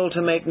God willed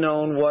to make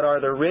known what are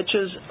the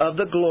riches of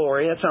the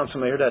glory, that sounds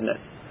familiar, doesn't it,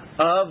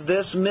 of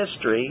this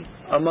mystery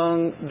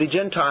among the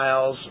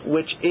Gentiles,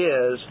 which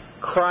is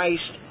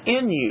Christ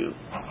in you,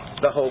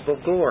 the hope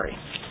of glory.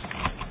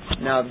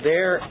 Now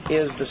there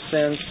is the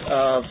sense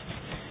of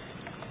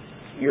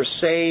you're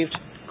saved,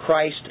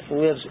 Christ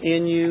lives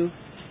in you,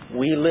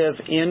 we live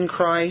in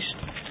Christ,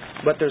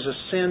 but there's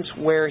a sense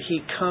where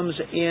He comes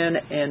in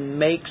and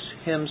makes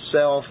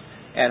Himself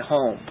at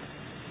home.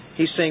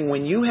 He's saying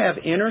when you have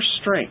inner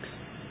strength,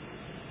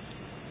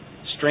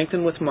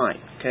 strengthened with might,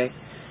 okay,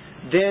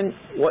 then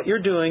what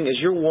you're doing is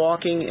you're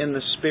walking in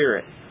the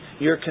Spirit.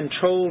 You're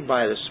controlled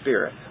by the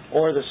Spirit.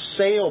 Or the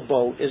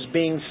sailboat is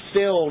being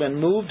filled and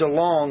moved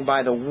along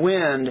by the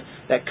wind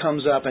that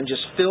comes up and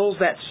just fills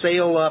that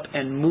sail up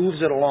and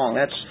moves it along.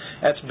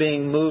 That's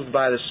being moved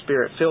by the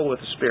Spirit, filled with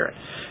the Spirit.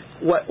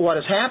 What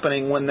is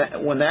happening when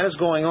that is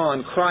going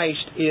on,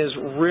 Christ is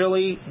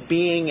really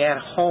being at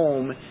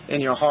home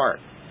in your heart.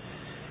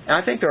 And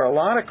I think there are a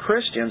lot of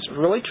Christians,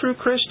 really true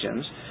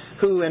Christians,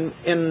 who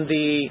in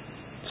the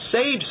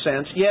saved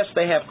sense, yes,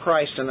 they have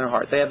Christ in their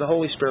heart. They have the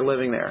Holy Spirit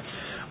living there.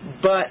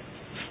 But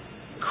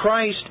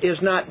Christ is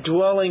not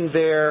dwelling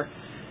there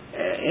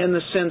in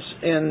the sense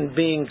in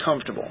being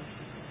comfortable.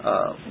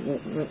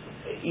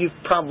 You've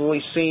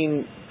probably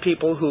seen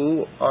people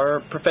who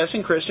are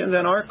professing Christians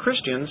and are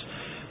Christians,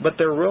 but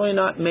they're really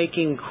not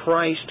making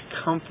Christ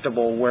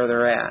comfortable where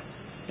they're at,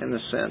 in the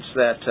sense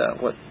that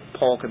what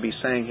Paul could be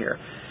saying here.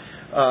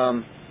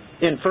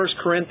 In 1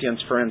 Corinthians,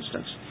 for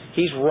instance,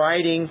 he's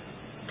writing,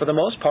 for the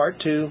most part,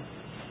 to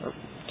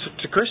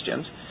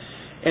Christians,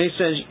 and he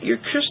says, you're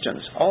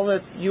Christians, all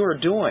that you are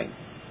doing.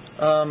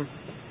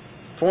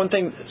 For one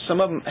thing, some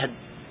of them had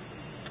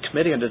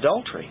committed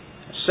adultery.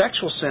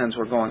 Sexual sins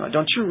were going on.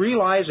 Don't you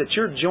realize that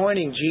you're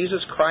joining Jesus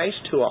Christ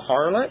to a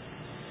harlot?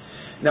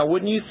 Now,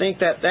 wouldn't you think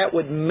that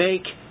would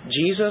make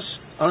Jesus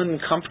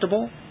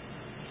uncomfortable?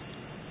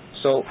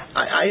 So,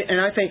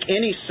 I think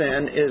any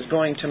sin is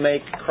going to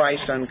make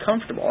Christ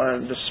uncomfortable.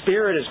 The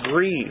Spirit is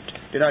grieved.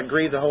 Do not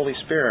grieve the Holy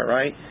Spirit,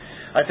 right?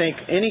 I think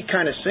any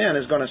kind of sin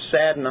is going to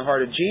sadden the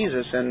heart of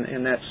Jesus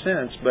in that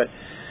sense. But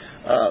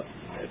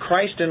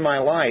Christ in my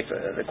life,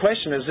 the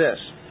question is this: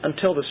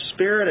 until the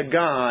Spirit of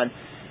God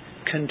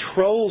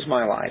controls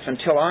my life,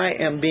 until I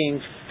am being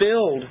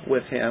filled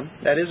with Him,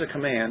 that is a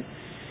command,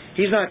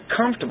 He's not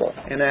comfortable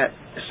in that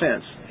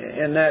sense,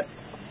 in that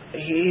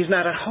He's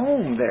not at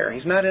home there.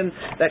 He's not in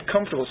that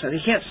comfortable sense.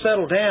 He can't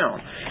settle down.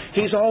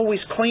 He's always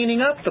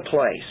cleaning up the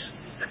place.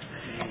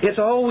 It's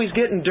always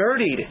getting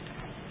dirtied.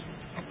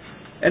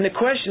 And the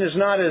question is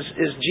not, is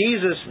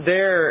Jesus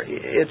there?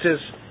 It's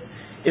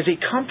is He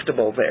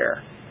comfortable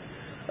there?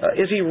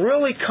 Is He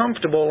really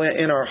comfortable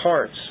in our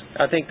hearts?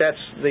 I think that's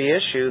the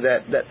issue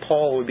that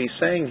Paul would be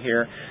saying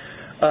here.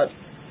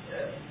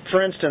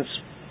 For instance,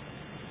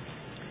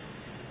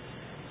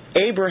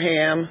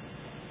 Abraham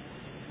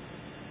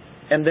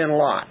and then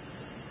Lot.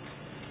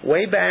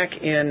 Way back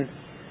in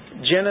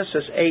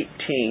Genesis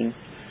 18,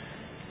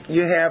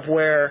 you have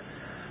where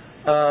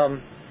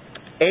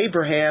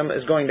Abraham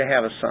is going to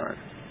have a son.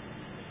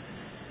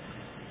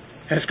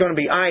 And it's going to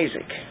be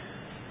Isaac.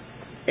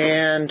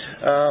 And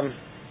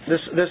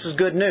this is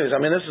good news. I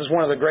mean, this is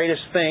one of the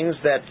greatest things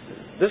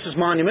this is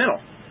monumental,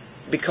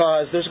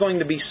 because there's going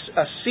to be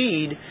a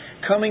seed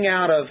coming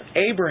out of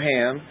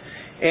Abraham,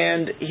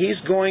 and he's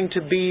going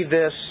to be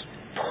this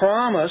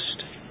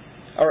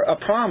a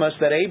promise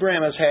that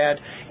Abraham has had,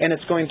 and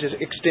it's going to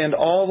extend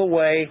all the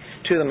way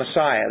to the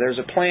Messiah. There's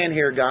a plan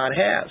here God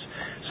has.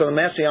 So the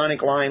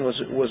Messianic line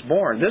was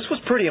born. This was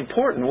pretty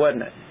important,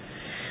 wasn't it?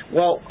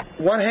 Well,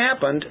 what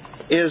happened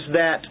is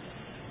that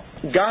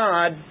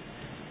God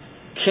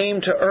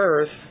came to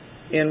earth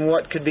in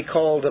what could be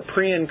called a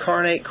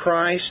pre-incarnate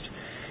Christ.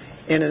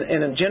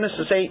 In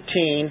Genesis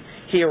 18,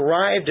 He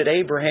arrived at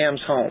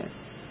Abraham's home,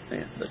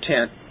 the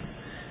tent,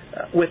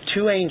 with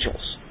two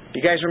angels. Do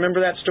you guys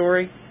remember that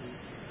story?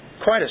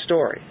 Quite a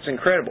story. It's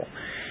incredible.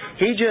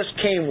 He just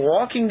came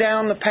walking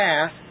down the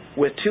path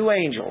with two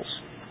angels.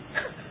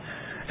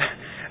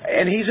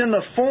 And He's in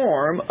the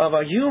form of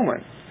a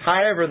human.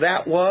 However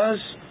that was,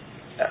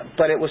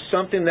 but it was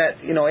something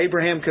that,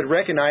 Abraham could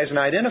recognize and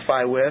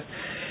identify with.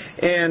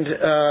 And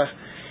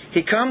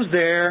He comes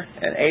there,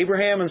 and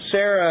Abraham and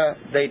Sarah,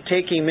 they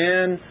take Him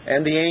in,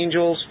 and the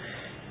angels.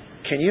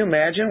 Can you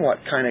imagine what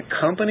kind of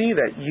company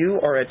that you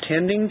are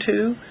attending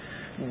to?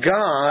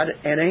 God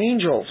and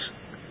angels.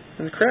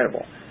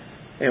 Incredible.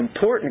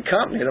 Important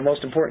company, the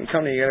most important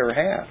company you ever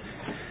have.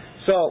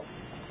 So,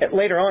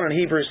 later on in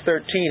Hebrews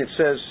 13, it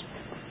says,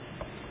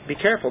 be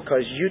careful,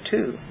 because you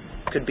too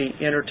could be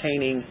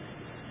entertaining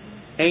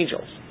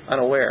angels,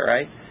 unaware,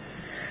 right?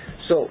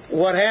 So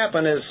what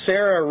happened is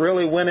Sarah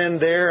really went in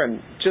there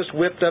and just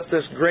whipped up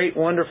this great,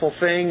 wonderful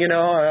thing,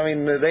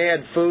 they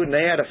had food and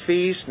they had a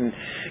feast, and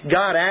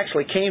God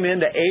actually came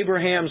into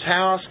Abraham's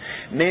house.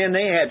 Man,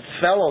 they had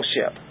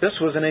fellowship. This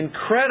was an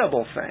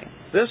incredible thing.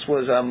 This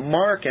was a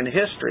mark in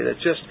history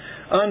that's just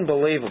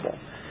unbelievable.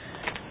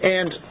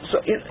 And so,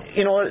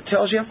 you know what it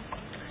tells you?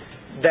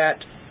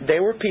 That they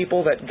were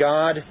people that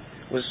God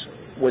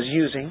was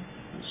using,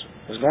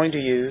 was going to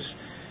use.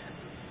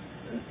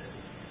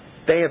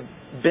 They have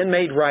been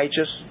made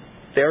righteous.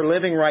 They're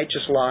living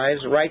righteous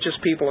lives, righteous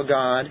people of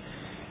God.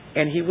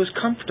 And He was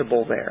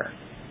comfortable there.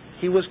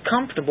 He was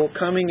comfortable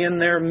coming in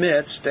their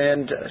midst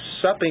and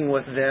supping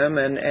with them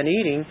and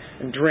eating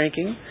and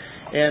drinking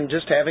and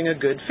just having a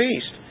good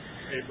feast.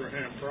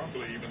 Abraham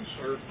probably even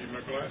served him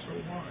a glass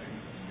of wine.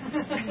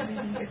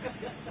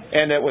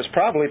 And it was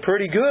probably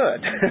pretty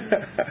good.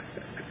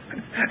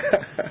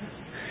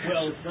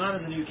 Well, it's not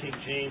in the New King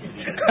James.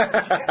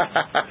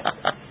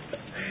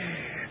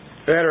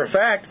 Matter of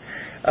fact,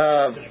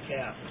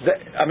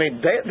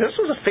 this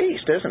was a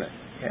feast, isn't it?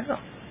 Yeah.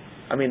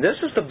 This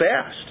is the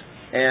best.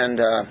 And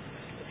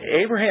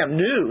Abraham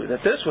knew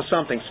that this was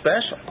something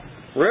special,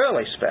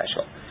 really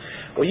special.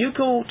 Well, you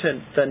go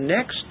to the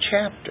next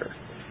chapter,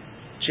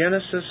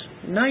 Genesis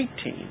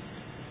 19,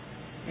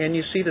 and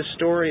you see the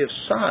story of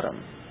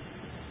Sodom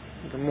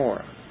and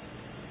Gomorrah.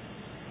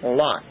 Well,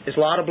 Lot. Is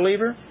Lot a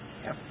believer?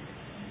 Yeah.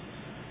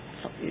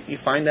 You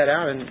find that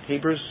out in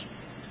Hebrews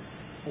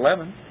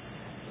 11.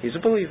 He's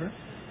a believer.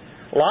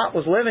 Lot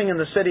was living in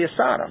the city of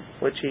Sodom,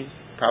 which he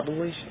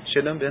probably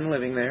shouldn't have been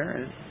living there,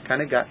 and it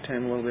kind of got to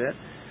him a little bit.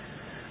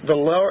 The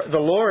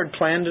Lord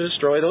planned to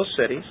destroy those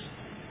cities.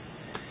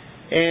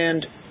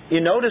 And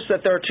you notice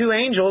that there are two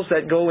angels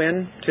that go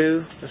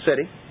into the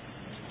city.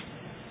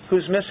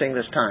 Who's missing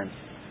this time?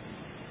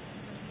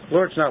 The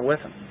Lord's not with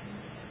them.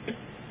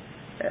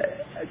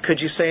 Could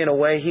you say in a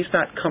way He's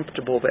not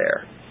comfortable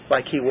there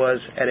like He was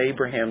at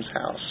Abraham's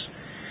house?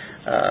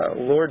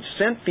 Lord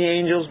sent the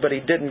angels, but He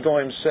didn't go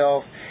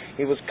Himself.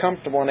 He was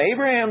comfortable in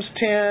Abraham's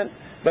tent,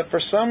 but for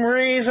some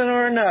reason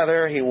or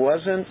another, He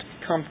wasn't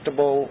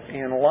comfortable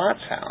in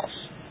Lot's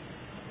house,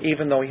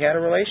 even though He had a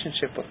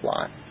relationship with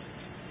Lot.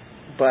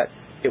 But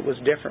it was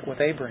different with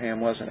Abraham,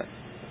 wasn't it?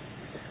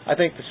 I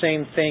think the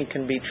same thing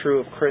can be true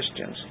of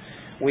Christians.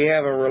 We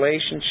have a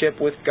relationship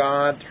with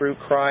God through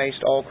Christ.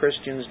 All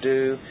Christians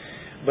do.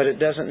 But it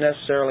doesn't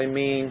necessarily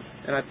mean,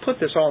 and I put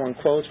this all in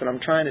quotes, but I'm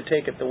trying to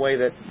take it the way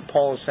that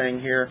Paul is saying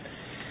here.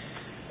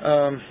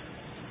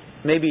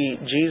 Maybe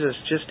Jesus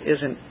just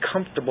isn't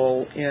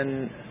comfortable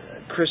in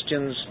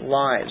Christians'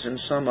 lives, in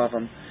some of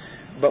them.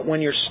 But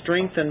when you're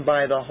strengthened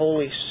by the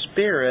Holy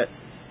Spirit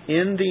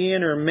in the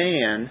inner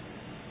man,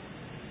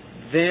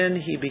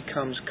 then He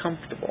becomes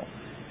comfortable.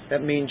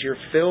 That means you're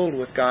filled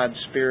with God's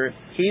Spirit.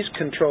 He's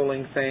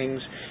controlling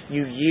things.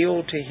 You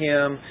yield to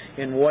Him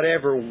in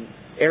whatever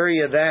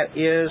area that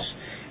is,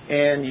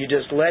 and you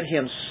just let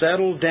Him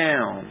settle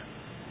down.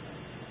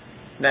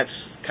 That's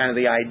kind of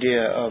the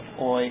idea of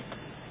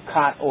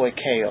kat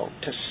oikeo,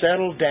 to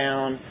settle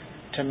down,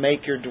 to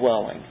make your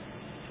dwelling.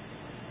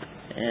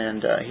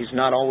 And He's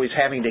not always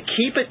having to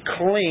keep it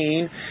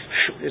clean,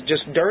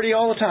 just dirty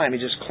all the time.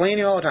 He's just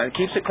cleaning all the time.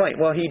 He keeps it clean.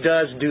 Well, He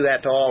does do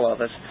that to all of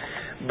us.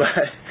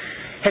 But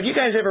have you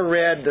guys ever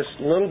read this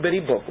little bitty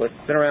booklet,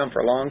 been around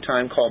for a long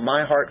time, called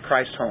My Heart,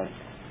 Christ Home?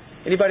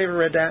 Anybody ever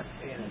read that?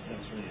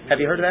 Have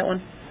you heard of that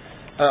one?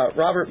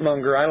 Robert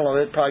Munger, I don't know,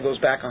 it probably goes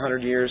back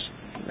 100 years,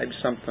 maybe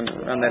something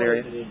around that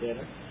area.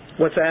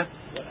 What's that?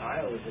 What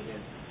aisle is it in?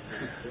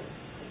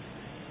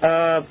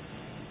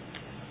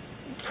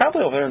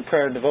 Probably over there in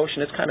Prayer and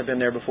Devotion. It's kind of been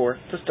there before.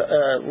 Just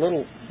a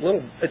little.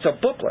 It's a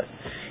booklet.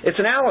 It's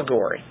an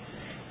allegory,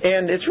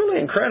 and it's really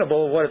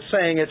incredible what it's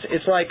saying.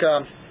 It's like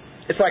a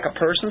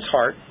person's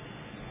heart,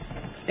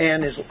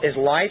 and his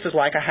life is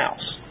like a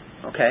house.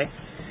 Okay,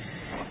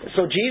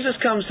 so Jesus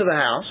comes to the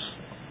house,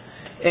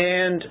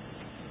 and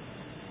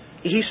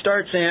He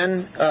starts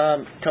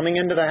coming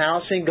into the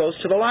house, and He goes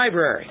to the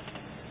library.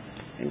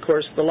 And of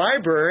course, the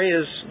library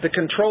is the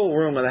control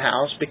room of the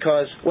house,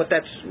 because what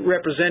that's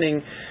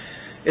representing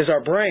is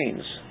our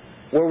brains,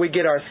 where we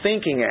get our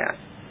thinking at.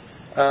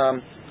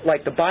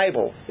 Like the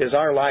Bible is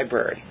our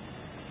library.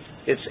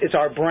 It's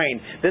our brain.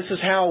 This is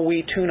how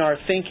we tune our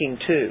thinking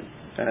too,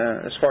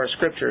 as far as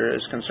Scripture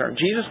is concerned.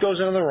 Jesus goes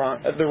into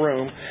the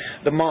room,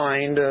 the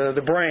mind,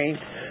 the brain,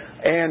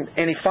 and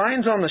He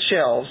finds on the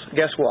shelves,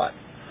 guess what?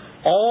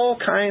 All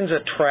kinds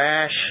of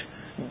trash,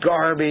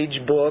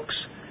 garbage books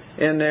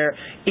in there,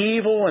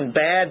 evil and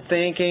bad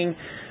thinking,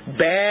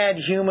 bad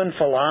human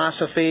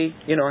philosophy,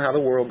 you know how the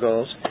world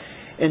goes.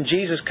 And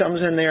Jesus comes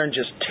in there and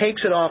just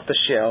takes it off the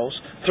shelves,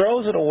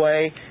 throws it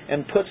away,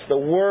 and puts the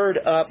Word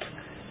up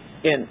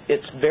in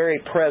its very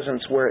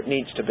presence where it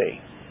needs to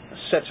be.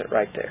 Sets it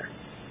right there.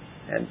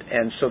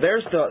 And so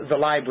there's the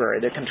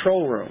library, the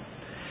control room.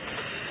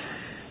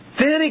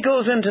 Then he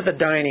goes into the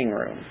dining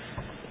room.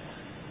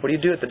 What do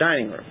you do at the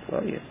dining room?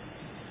 Well,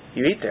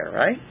 you eat there,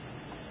 right?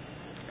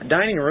 The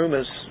dining room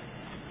is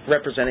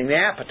representing the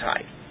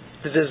appetite,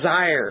 the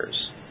desires.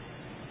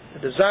 The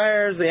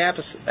desires, the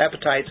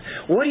appetites.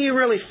 What do you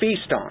really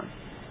feast on?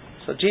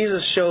 So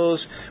Jesus shows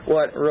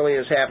what really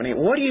is happening.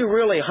 What do you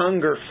really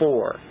hunger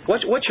for?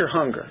 What's your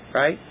hunger,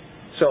 right?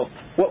 So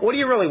what do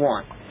you really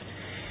want?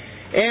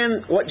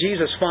 And what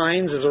Jesus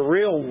finds is a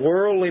real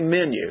worldly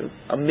menu,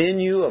 a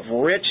menu of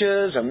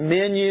riches, a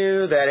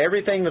menu that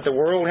everything that the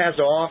world has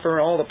to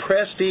offer, all the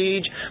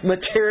prestige,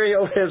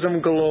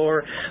 materialism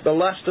galore, the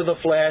lust of the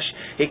flesh.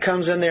 He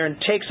comes in there and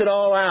takes it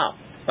all out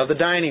of the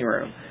dining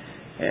room.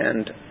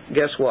 And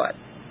guess what?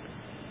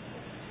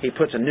 He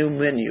puts a new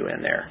menu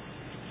in there.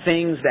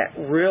 Things that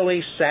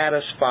really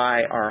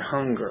satisfy our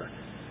hunger.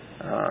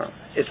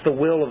 It's the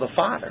will of the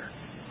Father.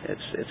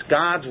 It's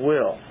God's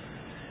will.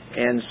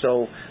 And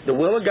so the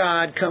will of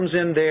God comes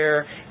in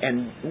there,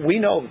 and we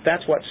know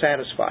that's what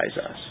satisfies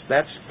us.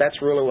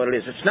 That's really what it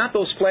is. It's not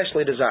those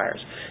fleshly desires.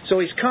 So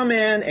He's come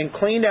in and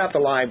cleaned out the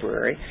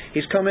library.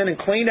 He's come in and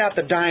cleaned out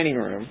the dining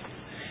room.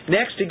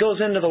 Next, He goes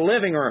into the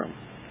living room.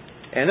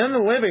 And in the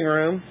living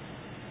room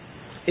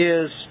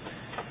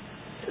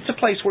it's a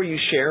place where you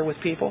share with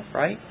people,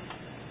 right?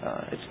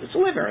 It's a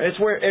living room. It's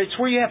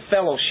where you have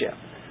fellowship.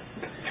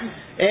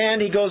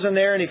 And He goes in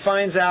there and He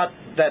finds out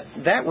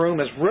that room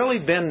has really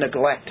been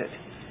neglected.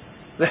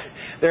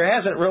 There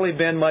hasn't really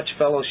been much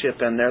fellowship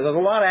in there. There's a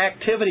lot of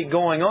activity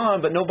going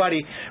on, but nobody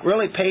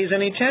really pays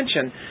any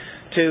attention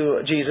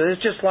to Jesus.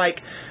 It's just like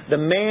the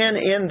man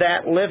in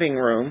that living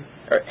room,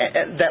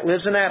 that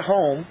lives in that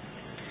home,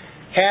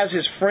 has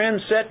his friend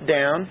sit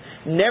down,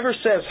 never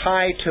says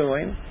hi to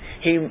him.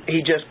 He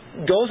just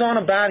goes on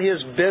about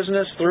his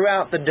business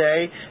throughout the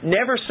day,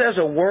 never says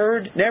a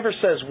word, never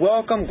says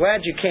welcome,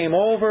 glad you came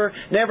over,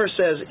 never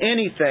says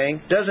anything,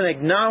 doesn't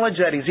acknowledge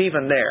that he's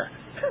even there.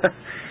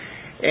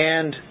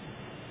 And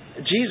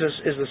Jesus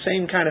is the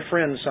same kind of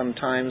friend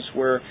sometimes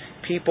where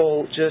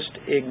people just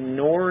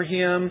ignore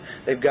Him.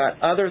 They've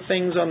got other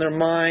things on their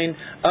mind,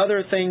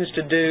 other things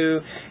to do,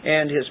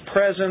 and His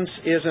presence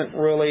isn't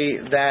really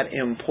that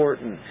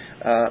important.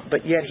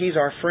 But yet He's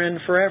our friend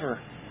forever.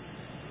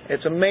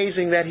 It's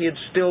amazing that He'd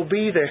still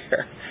be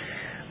there.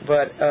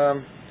 But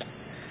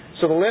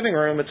so the living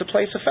room, it's a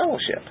place of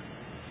fellowship.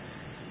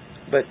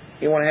 But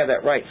you want to have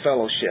that right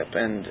fellowship,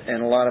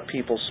 and a lot of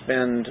people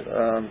spend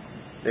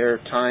their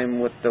time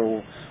with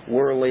the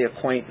worldly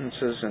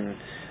acquaintances, and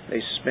they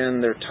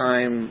spend their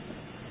time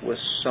with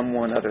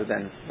someone other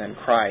than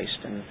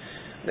Christ, and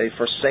they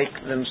forsake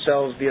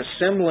themselves the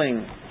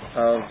assembling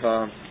of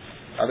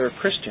other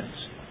Christians,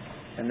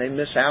 and they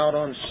miss out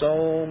on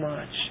so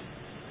much.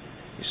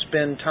 You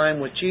spend time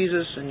with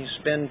Jesus and you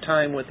spend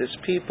time with His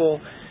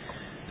people.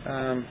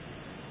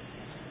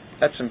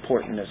 That's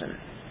important, isn't it?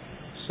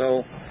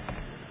 So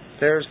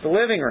there's the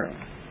living room.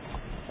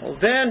 Well,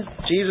 then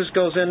Jesus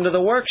goes into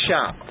the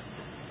workshop.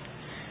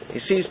 He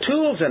sees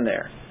tools in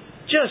there.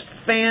 Just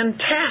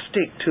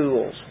fantastic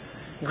tools.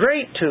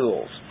 Great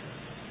tools.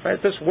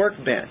 Right, this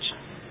workbench.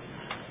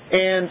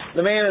 And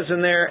the man is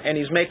in there and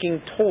he's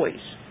making toys.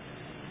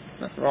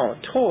 Nothing wrong with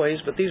toys,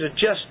 but these are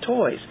just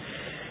toys.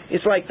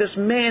 It's like this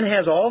man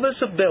has all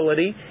this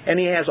ability and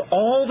he has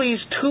all these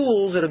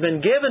tools that have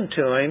been given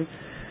to him,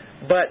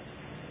 but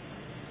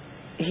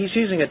he's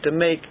using it to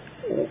make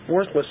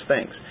worthless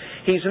things.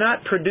 He's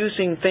not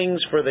producing things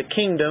for the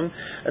kingdom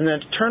and the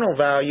eternal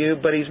value,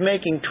 but he's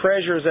making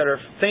treasures that are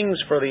things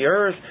for the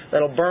earth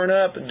that'll burn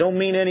up, don't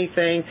mean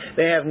anything,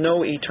 they have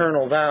no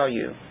eternal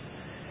value.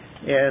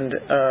 And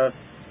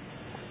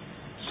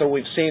so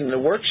we've seen the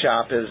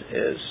workshop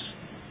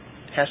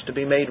has to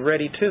be made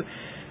ready too.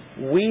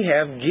 We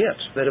have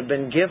gifts that have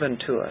been given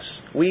to us.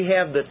 We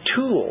have the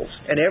tools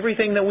and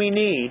everything that we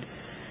need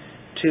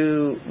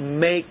to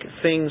make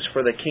things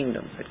for the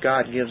kingdom that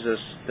God gives us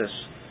this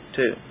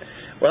too.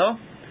 Well,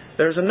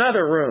 there's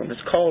another room.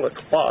 It's called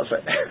a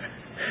closet.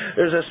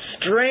 There's a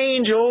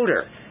strange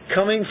odor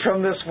coming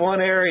from this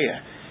one area.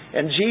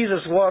 And Jesus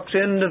walks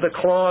into the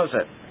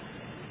closet.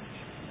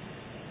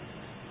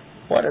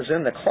 What is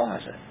in the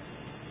closet?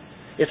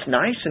 It's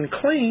nice and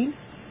clean,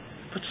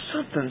 but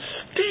something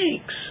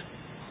stinks.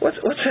 What's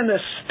in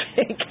this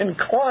stinking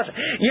closet?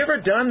 You ever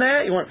done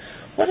that? You went,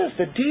 what is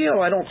the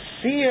deal? I don't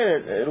see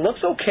it. It looks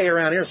okay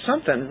around here.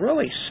 Something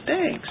really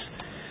stinks.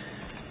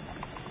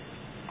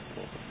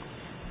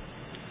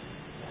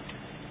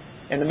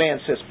 And the man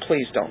says,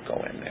 please don't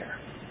go in there.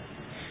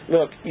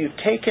 Look, you've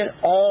taken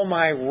all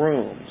my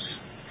rooms.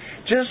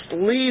 Just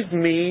leave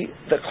me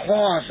the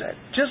closet.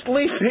 Just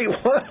leave me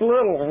one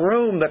little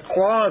room, the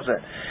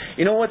closet.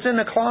 You know what's in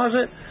the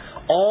closet?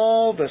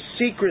 all the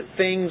secret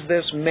things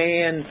this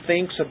man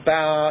thinks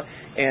about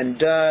and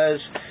does,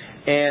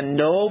 and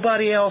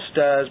nobody else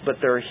does, but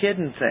they're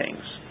hidden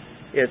things.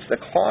 It's the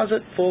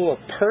closet full of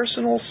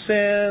personal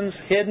sins,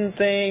 hidden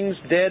things,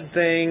 dead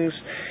things.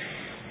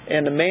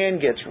 And the man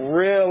gets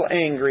real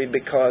angry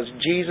because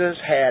Jesus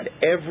had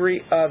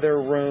every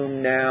other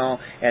room now,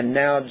 and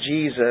now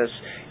Jesus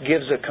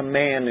gives a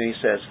command and He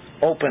says,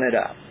 open it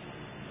up.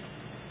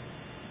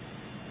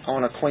 I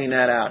want to clean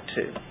that out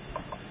too.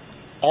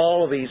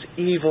 All of these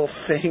evil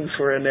things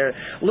were in there.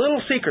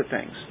 Little secret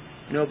things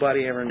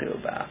nobody ever knew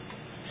about.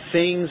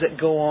 Things that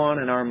go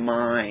on in our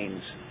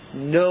minds.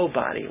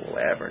 Nobody will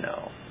ever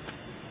know.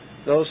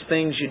 Those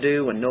things you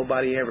do when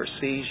nobody ever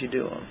sees you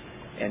do them.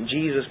 And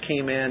Jesus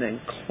came in and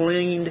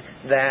cleaned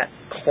that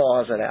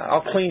closet out.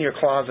 I'll clean your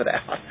closet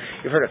out.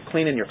 You've heard of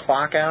cleaning your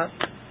clock out?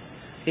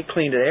 He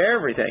cleaned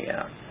everything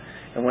out.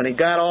 And when He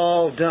got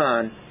all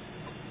done,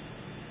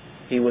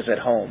 He was at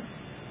home.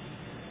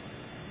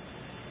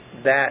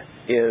 That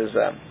is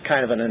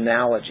kind of an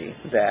analogy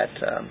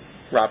that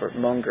Robert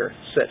Munger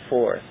set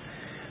forth.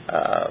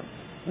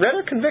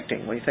 Rather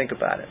convicting when you think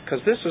about it, because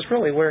this is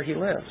really where He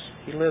lives.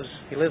 He lives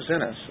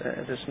in us,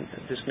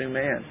 this new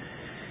man.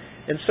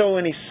 And so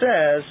when He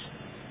says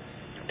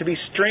to be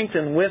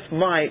strengthened with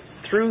might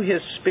through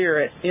His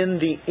Spirit in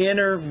the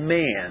inner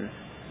man,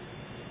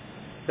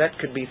 that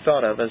could be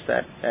thought of as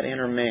that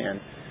inner man,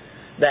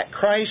 that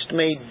Christ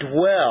may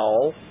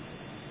dwell,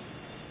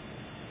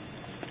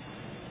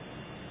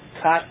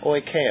 kat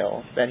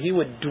oikeo, that He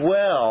would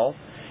dwell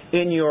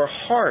in your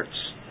hearts.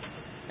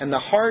 And the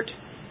heart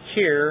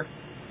here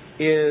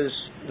is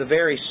the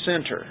very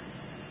center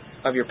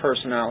of your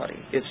personality.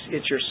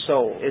 It's your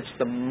soul. It's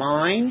the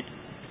mind,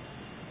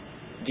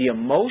 the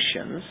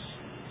emotions,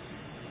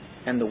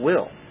 and the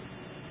will.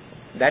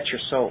 That's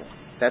your soul.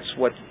 That's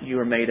what you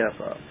are made up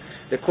of.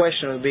 The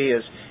question would be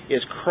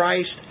is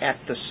Christ at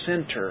the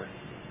center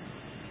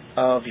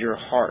of your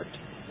heart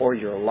or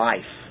your life?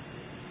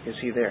 Is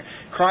He there?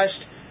 Christ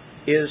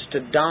is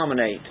to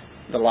dominate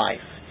the life.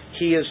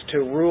 He is to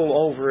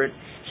rule over it.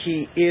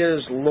 He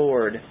is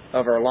Lord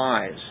of our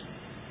lives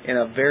in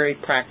a very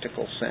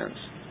practical sense.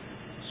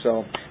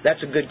 So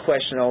that's a good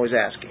question to always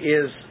ask.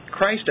 Is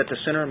Christ at the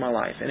center of my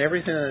life? And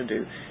everything that I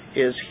do,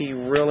 is He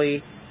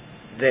really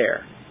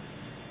there?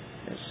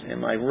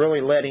 Am I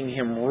really letting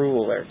Him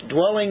rule there?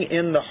 Dwelling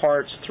in the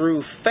hearts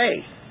through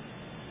faith.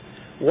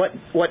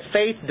 What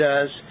faith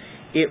does,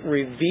 it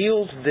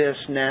reveals this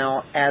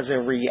now as a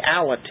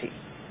reality.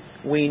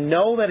 We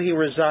know that He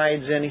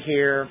resides in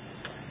here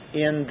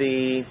in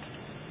the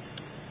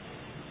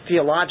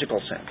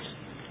theological sense,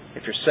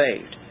 if you're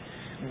saved.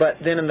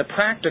 But then in the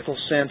practical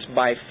sense,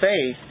 by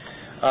faith,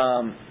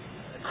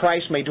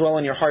 Christ may dwell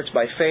in your hearts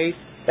by faith.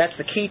 That's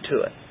the key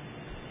to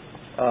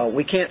it.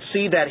 We can't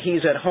see that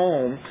He's at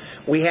home.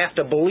 We have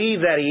to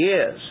believe that He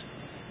is.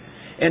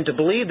 And to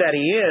believe that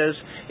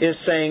He is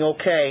saying,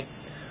 okay,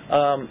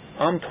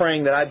 I'm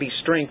praying that I be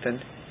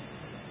strengthened.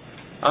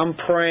 I'm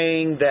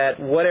praying that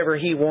whatever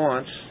He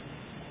wants,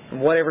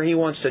 and whatever He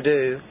wants to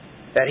do,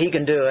 that He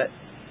can do it.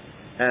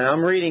 And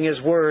I'm reading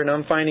His Word, and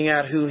I'm finding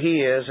out who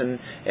He is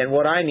and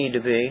what I need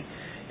to be.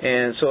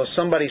 And so if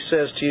somebody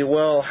says to you,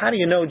 well, how do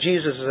you know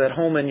Jesus is at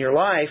home in your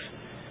life?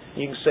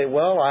 You can say,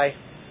 well, I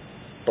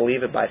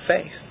believe it by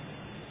faith.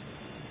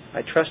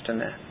 I trust in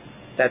that.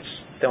 That's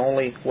the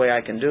only way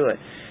I can do it.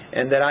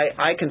 And that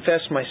I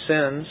confess my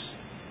sins,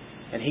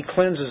 and He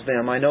cleanses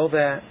them. I know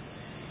that.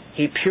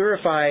 He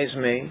purifies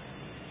me,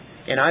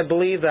 and I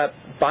believe that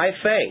by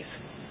faith,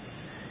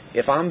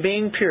 if I'm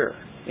being pure,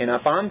 and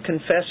if I'm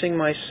confessing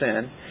my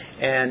sin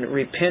and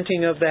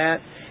repenting of that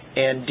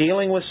and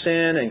dealing with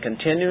sin and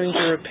continuing to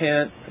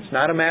repent, it's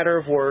not a matter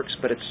of works,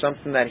 but it's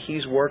something that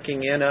He's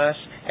working in us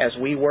as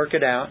we work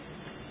it out.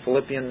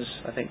 Philippians,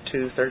 I think,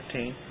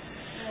 2:13.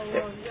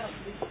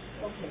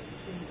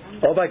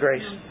 All by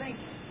grace.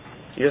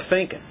 You're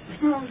thinking.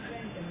 I'm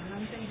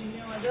thinking,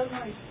 it doesn't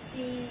always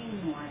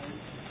seem like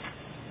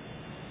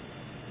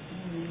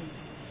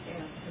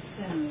at the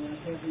center of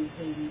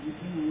everything.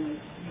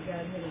 Like you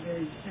got to hit a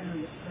very center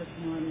of the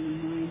personality, the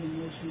mind,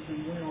 emotions,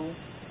 and will.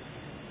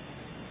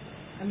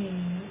 I mean,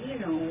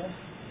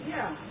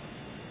 yeah.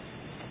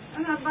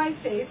 And by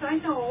faith, I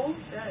know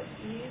that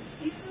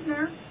He's in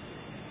there.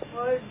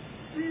 But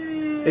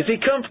is He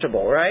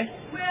comfortable, right?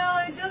 Well,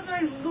 it doesn't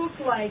always look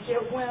like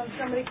it when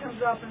somebody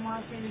comes up and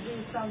wants me to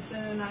do something,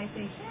 and I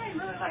think, hey, I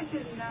really like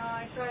this. No,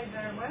 I tried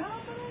that.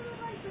 Well, but I really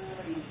like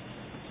it.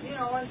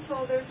 And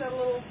so there's that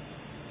little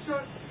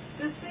short.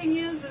 The thing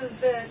is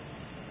that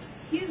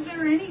He's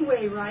there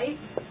anyway, right?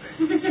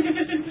 Just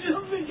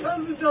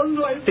because it doesn't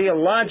always.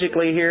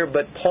 Theologically here,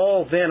 but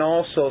Paul then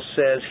also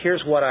says,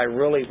 here's what I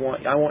really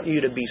want. I want you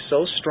to be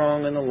so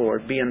strong in the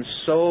Lord, being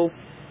so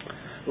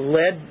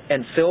led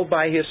and filled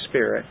by His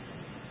Spirit,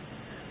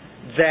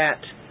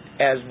 that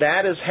as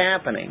that is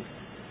happening,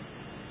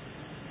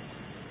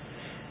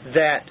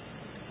 that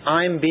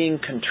I'm being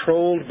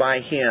controlled by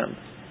Him.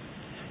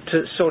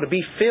 So to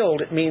be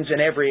filled, it means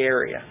in every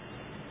area.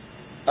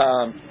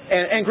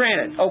 And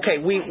granted, okay,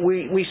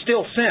 we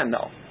still sin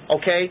though.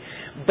 Okay?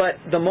 But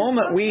the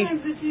moment we...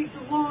 Sometimes it takes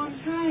a long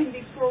time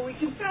before we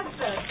confess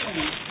that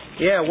sin.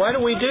 Yeah, why do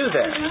we do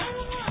that? I don't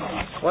know.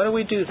 Why do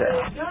we do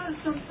that? It does.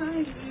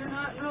 Sometimes you're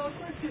not real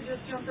quick to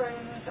just jump right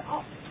in and say,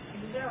 oh, I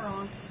did that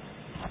wrong.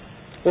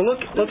 Well,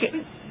 look at...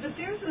 But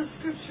there's a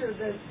scripture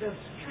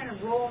that's kind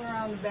of rolling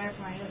around the back of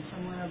my head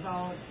somewhere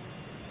about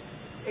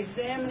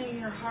examining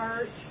your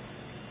heart.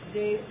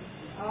 They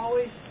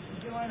always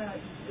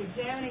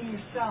examining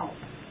yourself.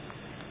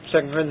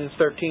 2 Corinthians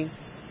 13. Is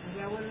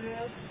that what it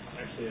is?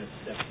 Actually, it's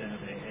step 10 of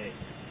AA.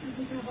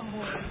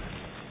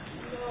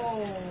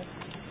 No.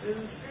 There's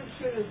a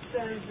scripture that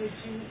says that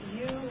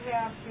you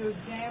have to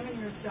examine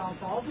yourself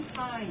all the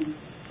time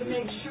to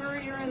make sure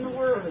you're in the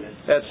Word.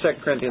 That's 2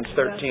 Corinthians 13.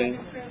 That's 2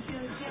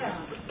 Corinthians,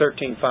 yeah.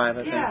 13:5,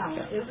 I think.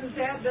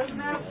 Yeah. Doesn't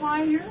that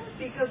apply here?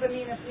 Because, I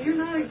mean, if you're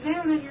not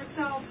examining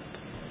yourself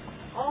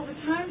all the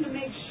time to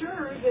make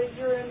sure that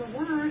you're in the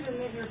Word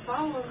and that you're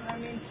following, I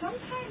mean,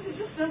 sometimes it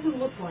just doesn't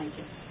look like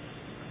it.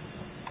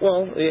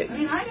 Well,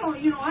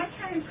 I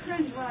kind of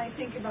cringe when I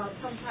think about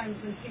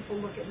sometimes when people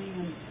look at me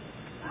and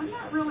I'm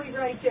not really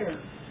right there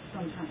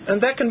sometimes.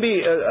 and that can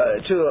be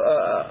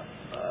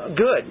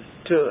good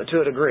to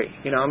a degree.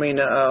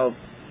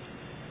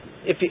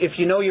 If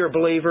you know you're a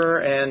believer,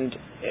 and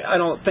I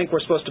don't think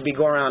we're supposed to be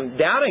going around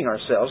doubting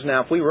ourselves.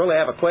 Now, if we really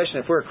have a question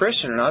if we're a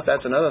Christian or not,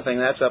 that's another thing.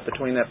 That's up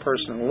between that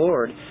person and the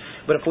Lord.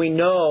 But if we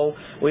know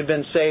we've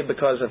been saved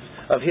because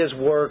of His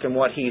work and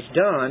what He's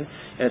done,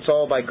 and it's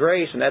all by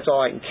grace, and that's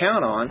all I can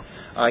count on,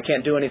 I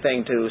can't do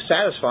anything to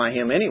satisfy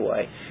Him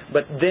anyway.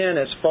 But then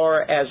as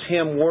far as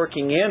Him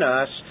working in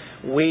us,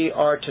 we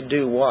are to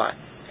do what?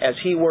 As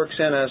He works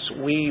in us,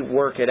 we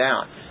work it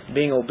out,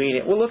 being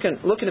obedient. Well, look at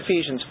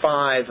Ephesians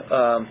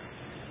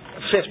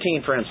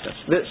 5:15, for instance.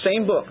 The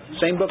same book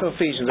of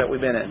Ephesians that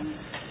we've been in.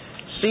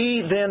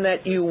 See then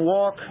that you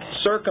walk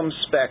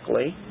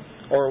circumspectly,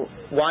 or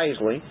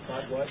wisely.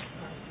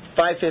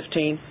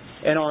 5:15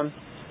 and on,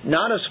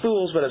 not as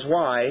fools but as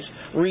wise,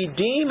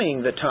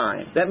 redeeming the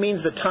time. That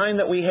means the time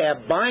that we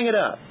have, buying it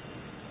up,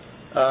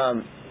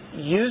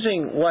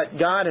 using what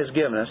God has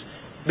given us,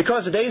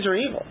 because the days are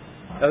evil.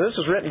 Now, this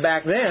was written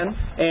back then,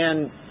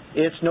 and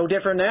it's no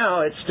different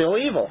now. It's still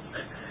evil.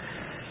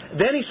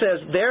 Then he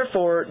says,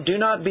 therefore, do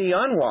not be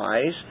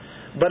unwise,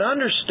 but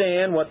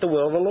understand what the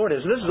will of the Lord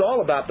is. This is all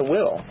about the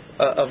will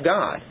of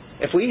God.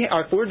 If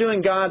we're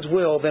doing God's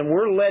will, then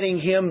we're letting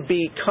Him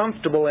be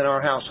comfortable in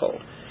our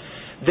household.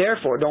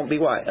 Therefore, don't be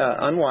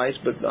unwise,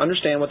 but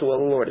understand what the will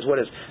of the Lord is. What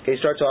is? Okay, he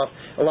starts off,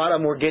 a lot of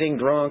them were getting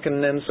drunk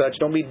and then such.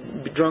 Don't be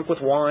drunk with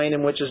wine,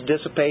 and which is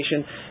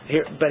dissipation.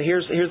 But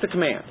here's the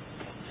command.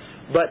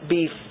 But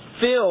be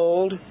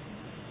filled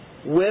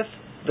with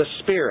the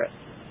Spirit.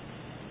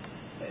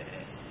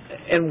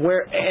 And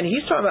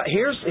he's talking about,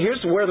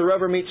 here's where the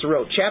rubber meets the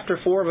road. Chapter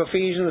 4 of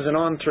Ephesians and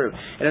on through.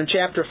 And in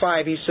chapter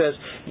 5 he says,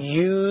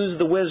 use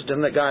the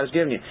wisdom that God has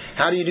given you.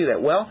 How do you do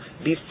that? Well,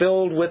 be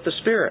filled with the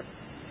Spirit.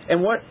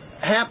 And what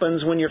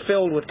happens when you're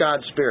filled with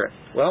God's Spirit?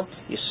 Well,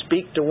 you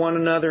speak to one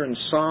another in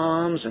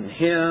psalms and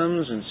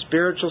hymns and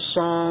spiritual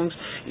songs.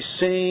 You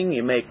sing,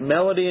 you make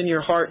melody in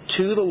your heart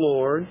to the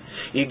Lord.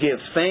 You give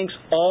thanks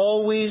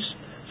always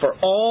for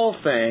all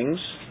things.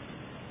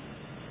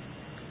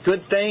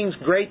 Good things,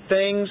 great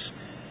things,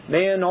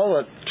 man, all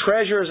the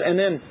treasures, and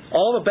then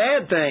all the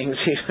bad things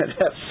even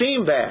that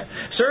seem bad.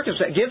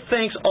 Give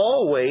thanks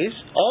always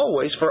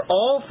for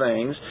all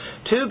things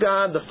to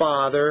God the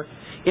Father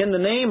in the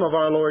name of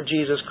our Lord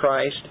Jesus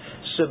Christ,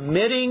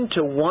 submitting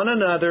to one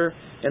another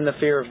in the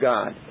fear of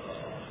God.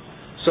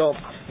 So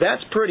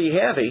that's pretty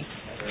heavy.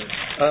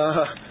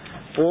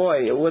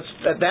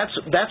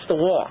 That's the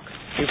walk.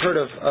 You've heard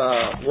of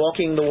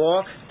walking the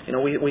walk.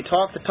 We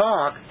talk the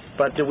talk,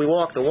 but do we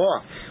walk the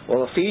walk?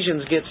 Well,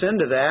 Ephesians gets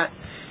into that,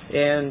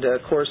 and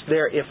of course,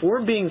 if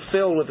we're being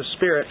filled with the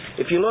Spirit,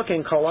 if you look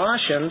in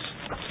Colossians,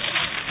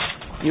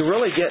 you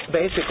really get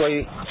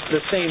basically the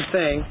same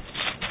thing.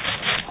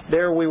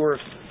 There we were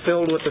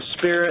filled with the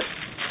Spirit.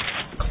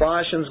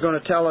 Colossians is going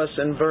to tell us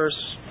in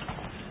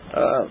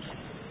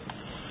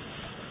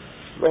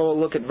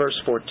look at verse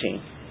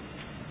 14.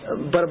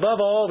 But above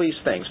all these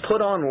things,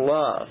 put on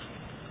love,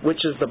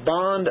 which is the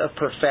bond of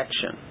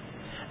perfection.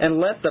 And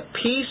let the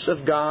peace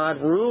of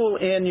God rule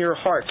in your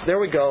hearts. There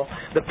we go.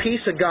 The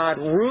peace of God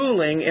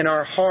ruling in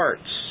our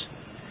hearts.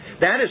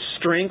 That is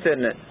strength,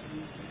 isn't it?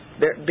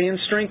 Being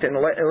strengthened,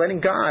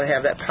 letting God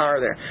have that power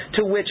there.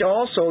 To which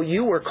also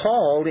you were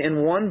called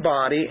in one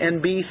body,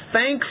 and be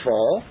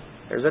thankful.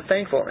 There's a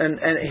thankful. And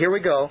here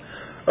we go.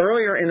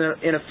 Earlier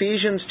in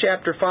Ephesians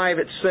chapter 5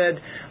 it said,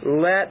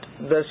 let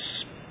the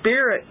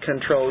Spirit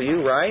control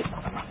you, right?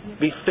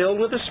 Be filled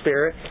with the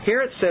Spirit.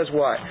 Here it says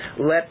what?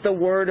 Let the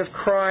word of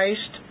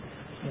Christ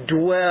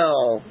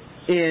dwell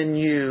in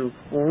you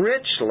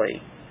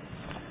richly.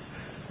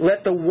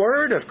 Let the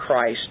word of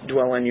Christ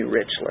dwell in you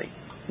richly.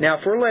 Now,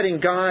 if we're letting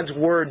God's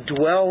Word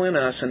dwell in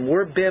us, and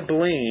we're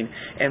bibline,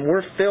 and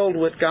we're filled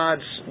with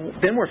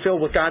then we're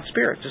filled with God's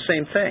Spirit. It's the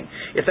same thing.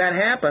 If that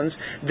happens,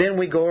 then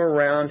we go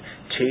around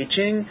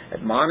teaching,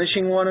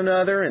 admonishing one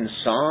another in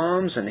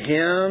psalms and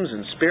hymns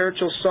and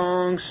spiritual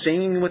songs,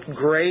 singing with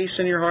grace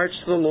in your hearts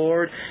to the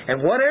Lord.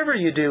 And whatever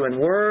you do in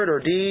word or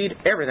deed,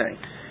 everything,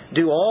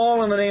 do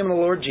all in the name of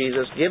the Lord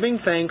Jesus, giving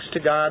thanks to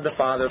God the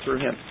Father through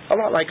Him. A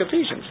lot like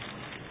Ephesians.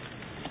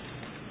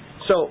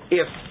 So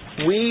if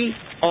we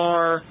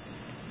are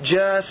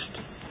just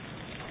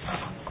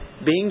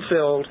being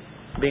filled,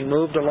 being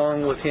moved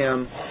along with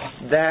Him,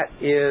 that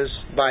is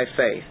by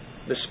faith.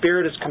 The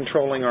Spirit is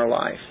controlling our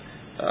life.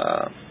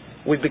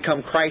 We've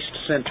become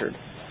Christ-centered.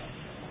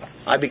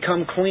 I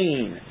become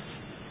clean.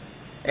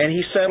 And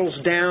He settles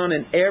down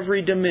in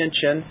every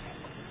dimension,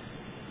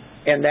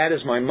 and that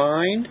is my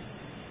mind,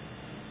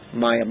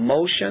 my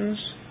emotions,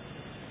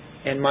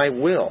 and my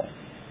will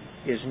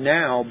is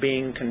now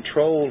being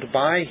controlled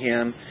by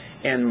Him,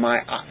 and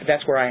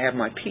that's where I have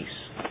my peace.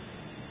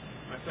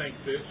 I think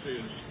this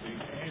is the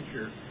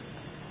answer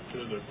to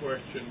the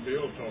question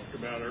Bill talked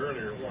about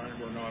earlier, why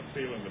we're not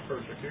feeling the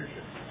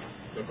persecution,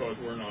 because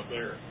we're not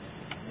there.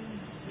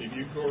 If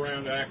you go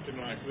around acting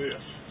like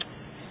this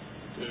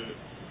to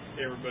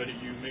everybody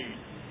you meet,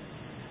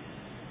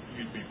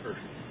 you'd be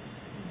persecuted.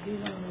 You'd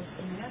be one of those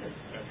fanatics.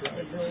 That's right.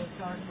 That Bill was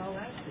talking about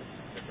last week.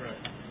 That's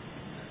right.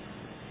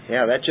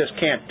 Yeah, that just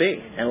can't be.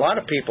 And a lot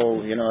of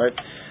people,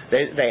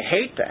 they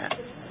hate that.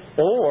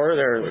 Or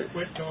they're...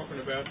 Quit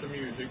talking about the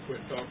music,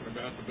 quit talking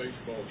about the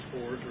baseball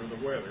scores or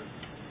the weather,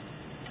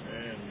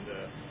 and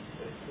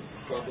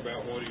talk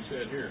about what he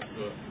said here,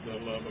 the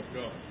love of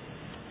God.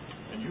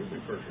 And you'll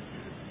be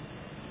persecuted.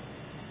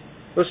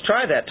 Let's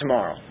try that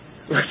tomorrow.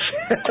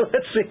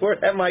 Let's see where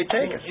that might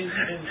take us. In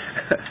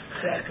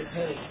that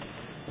contains,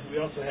 we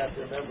also have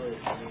to remember,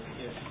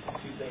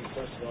 two things.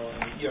 First of all,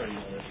 you already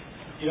know this.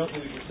 You don't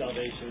lose your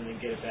salvation and then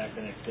get it back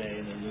the next day,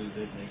 and then lose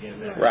it and then get it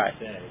back the next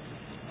day.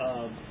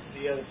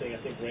 The other thing, I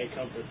think Ray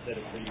Comfort said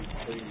it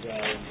pretty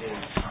well in his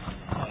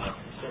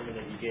sermon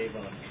that he gave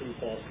on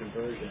true-false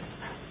conversion,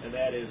 and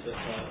that is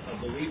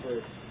a believer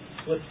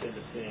slips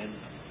into sin,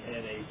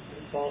 and a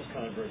false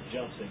convert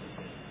jumps into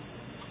sin.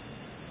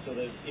 So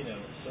there's, we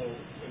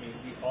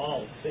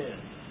all sin,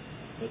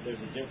 but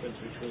there's a difference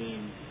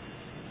between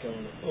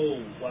going, oh,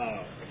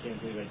 wow, I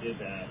can't believe I did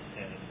that,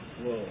 and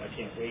whoa, I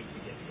can't wait to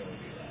get to go and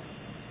do that.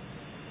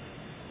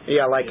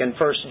 Yeah, like in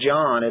 1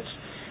 John,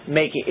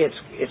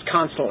 it's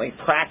constantly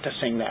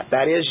practicing that.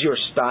 That is your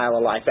style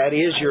of life. That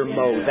is your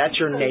mode. That's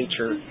your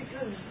nature. Just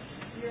because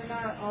you're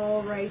not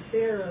all right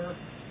there,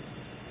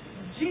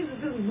 Jesus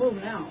isn't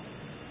moving out.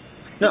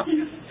 No.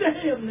 He's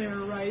staying there,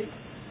 right?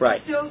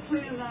 Right. He's still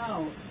cleaning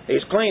out.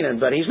 He's cleaning,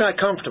 but He's not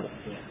comfortable.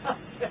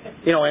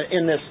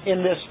 In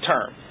this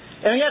term.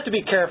 And you have to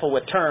be careful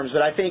with terms,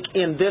 but I think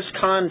in this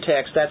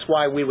context, that's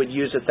why we would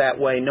use it that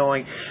way,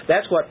 knowing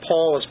that's what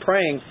Paul is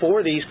praying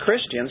for these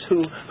Christians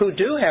who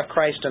do have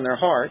Christ in their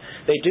heart.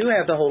 They do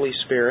have the Holy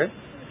Spirit,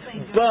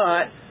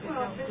 but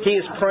he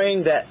is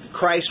praying that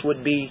Christ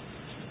would be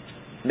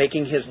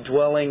making His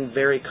dwelling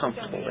very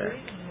comfortable there.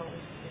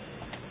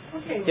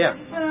 Okay, yeah.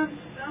 But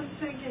I'm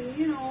thinking,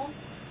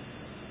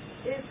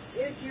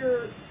 if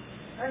you're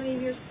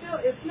still,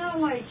 it's not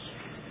like,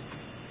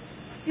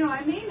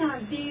 I may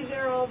not be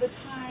there all the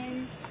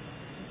time,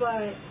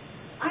 but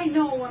I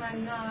know when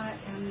I'm not,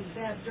 and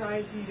that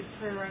drives me to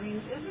prayer.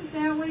 Isn't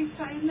that what He's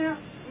saying there?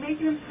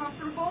 Making Him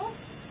comfortable?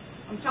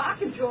 I'm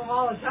talking to Him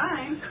all the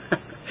time.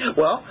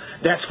 Well,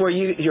 that's where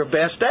you're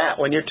best at,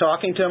 when you're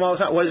talking to Him all the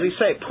time. What does He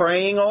say?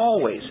 Praying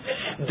always.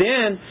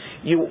 Then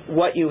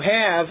what you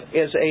have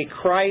is a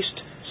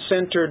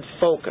Christ-centered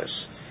focus.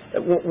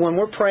 When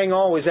we're praying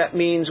always, that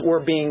means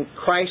we're being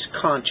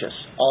Christ-conscious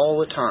all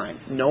the time,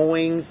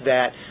 knowing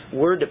that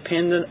we're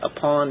dependent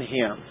upon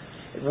Him.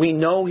 We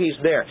know He's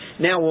there.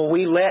 Now, will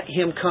we let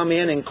Him come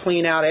in and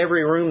clean out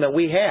every room that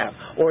we have?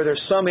 Or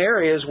there's some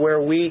areas where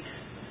we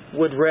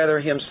would rather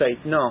Him say,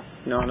 no.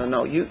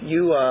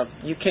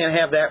 You can't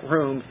have that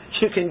room.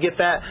 You can get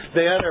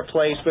the other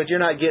place, but you're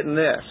not getting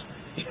this.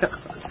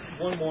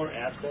 One more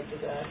aspect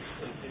of that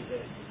is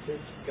that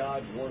since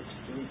God works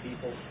through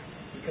people,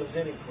 He comes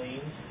in and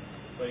cleans,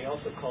 but He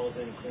also calls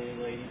in cleaning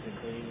ladies and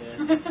cleaning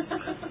men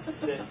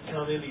that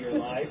come into your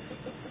life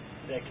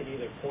that can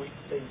either point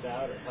things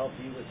out or help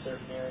you with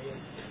certain areas.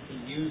 He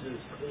uses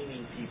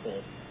cleaning people.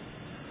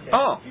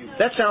 Oh,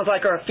 that sounds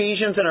like our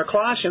Ephesians and our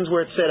Colossians,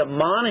 where it said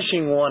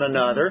admonishing one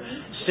another,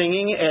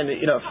 singing and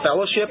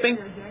fellowshipping.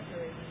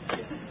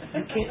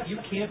 You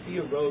can't be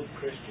a rogue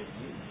Christian.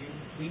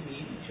 We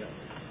need each other.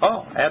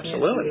 Oh,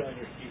 absolutely.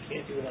 You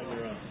can't do it on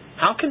your own.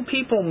 How can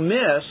people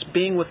miss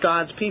being with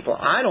God's people?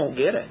 I don't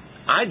get it.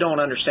 I don't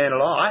understand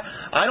it all.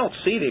 I don't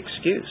see the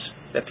excuse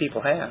that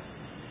people have.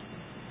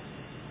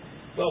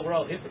 Well, we're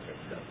all hypocrites,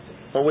 though.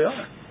 Well, we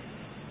are.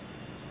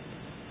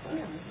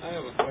 I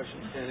have a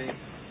question, Penny.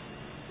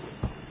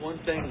 One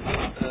thing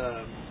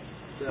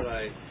that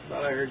I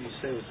thought I heard you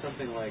say was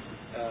something like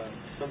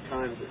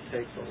sometimes it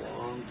takes a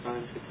long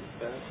time to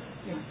confess.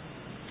 Yeah.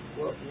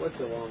 What's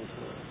a long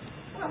time?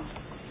 Well,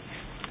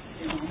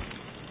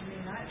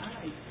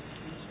 I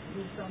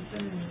do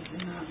something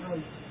and not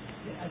really.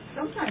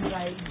 Sometimes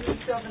I do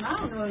stuff and I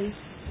don't really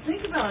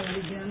think about it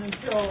again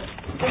until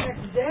the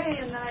next day,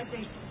 and then I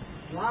think,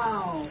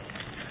 wow,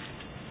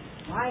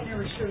 I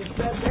never should have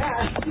said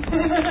that.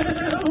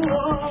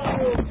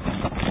 Whoa.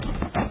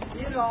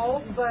 You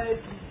know, but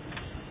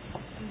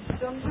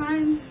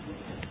sometimes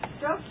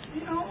stuff,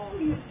 you know,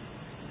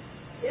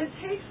 it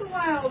takes a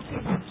while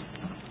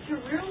to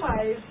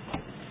realize,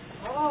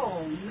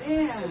 oh,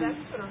 man. So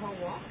that's what our whole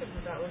walk is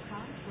about. We're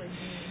constantly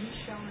He's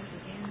showing us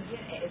again and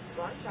again. It's a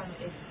lot of times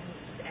it's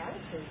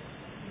attitude.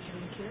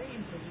 You've been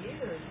carrying for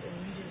years, and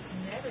you just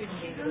never even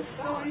gave it a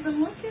thought. Don't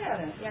even look at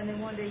it. Yeah, and then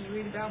one day you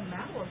read about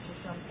malice or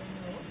something,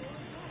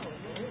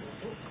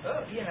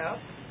 you know,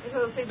 it's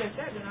little things like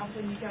that. Then all of a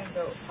sudden you kind of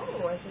go,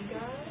 oh, I think I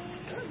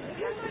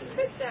might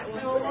fit that one.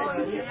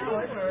 Or,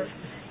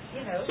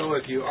 you know. So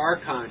if you are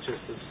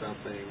conscious of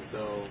something,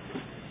 though,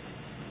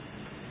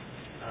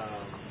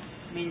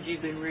 means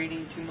you've been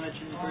reading too much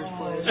in the first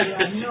place.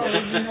 Yeah, no.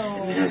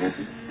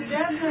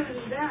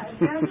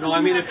 No,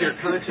 I mean if you're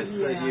conscious if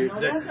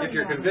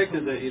you're happen.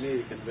 convicted that you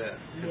need to confess.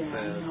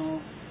 Yeah,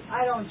 no.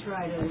 I don't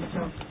try to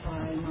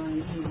justify my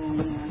evil,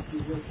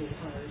 nasty, wicked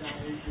heart.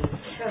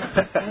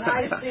 When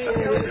I see it,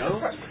 You know?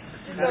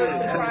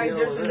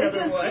 it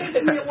just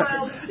takes me a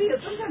while to see it.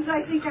 Sometimes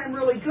I think I'm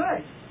really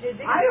good.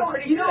 I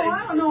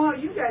don't know how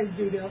you guys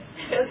do this,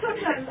 but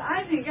sometimes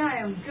I think I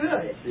am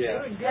good.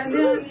 Yeah. And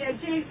then it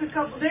takes a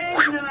couple days,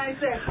 and then I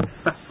say,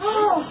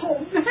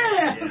 oh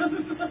man.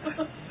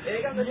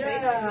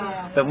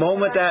 Yeah. The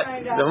moment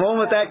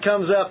that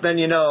comes up, then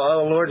you know,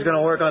 oh, the Lord's going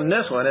to work on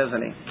this one,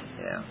 isn't He?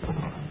 Yeah.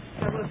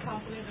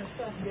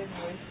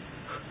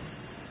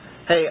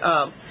 Hey,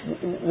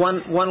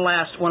 one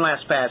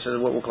last passage.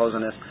 We'll close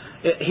on this.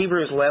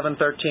 Hebrews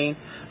 11:13.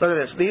 Look at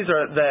this. These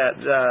are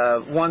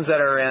the ones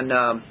that are in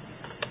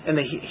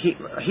the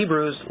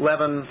Hebrews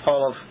 11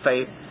 Hall of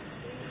Faith.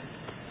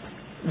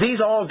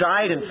 These all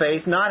died in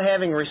faith, not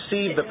having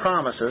received the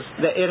promises.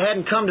 It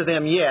hadn't come to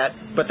them yet,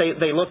 but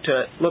they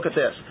look at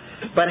this.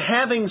 But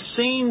having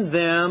seen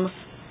them,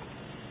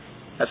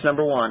 that's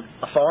number one,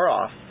 afar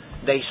off.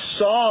 They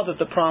saw that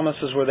the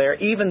promises were there.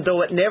 Even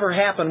though it never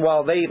happened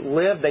while they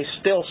lived, they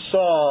still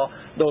saw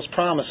those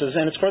promises,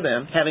 and it's for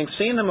them. Having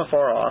seen them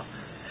afar off.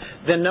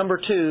 Then number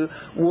two,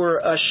 were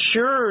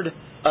assured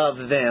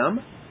of them.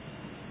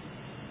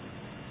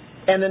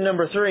 And then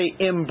number three,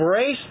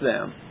 embraced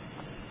them.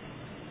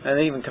 And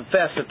they even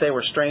confessed that they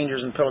were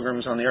strangers and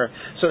pilgrims on the earth.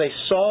 So they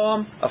saw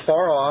them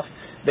afar off.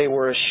 They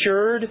were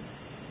assured,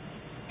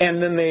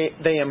 and then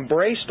they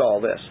embraced all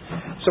this.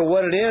 So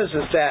what it is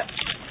that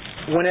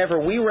whenever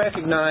we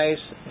recognize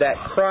that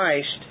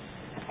Christ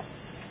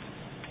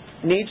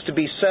needs to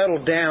be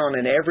settled down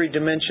in every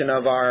dimension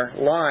of our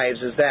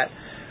lives, is that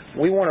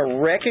we want to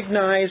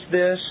recognize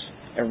this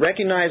and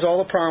recognize all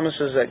the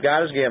promises that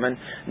God has given.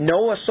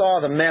 Noah saw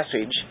the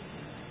message,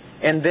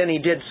 and then he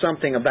did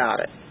something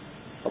about it.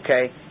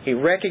 Okay? He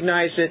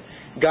recognized it.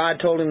 God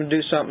told him to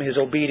do something. He was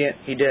obedient.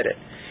 He did it.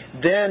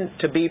 Then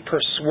to be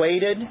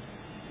persuaded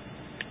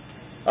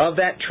of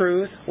that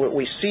truth,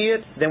 we see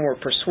it, then we're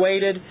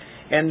persuaded,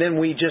 and then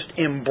we just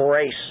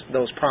embrace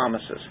those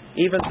promises.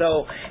 Even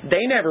though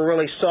they never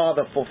really saw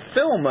the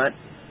fulfillment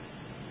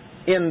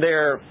in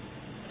their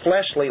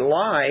fleshly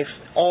life,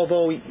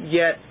 although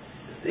yet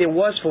it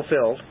was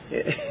fulfilled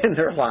in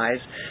their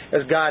lives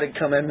as God had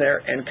come in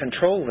there and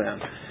controlled them.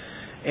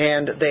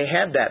 And they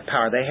had that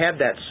power. They had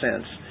that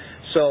sense.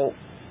 So,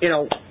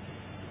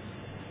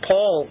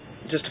 Paul,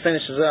 just to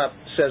finish this up,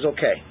 says,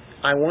 okay,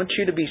 I want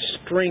you to be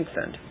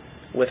strengthened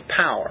with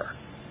power.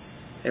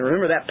 And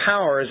remember, that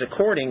power is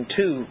according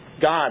to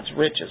God's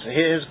riches,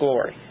 His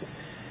glory.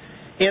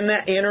 In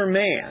that inner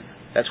man,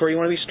 that's where you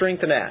want to be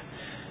strengthened at.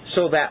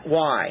 So that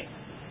why?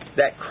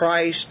 That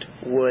Christ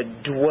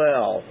would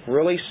dwell,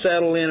 really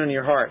settle in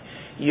your heart.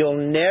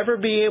 You'll never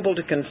be able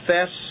to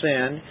confess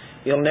sin.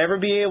 You'll never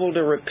be able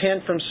to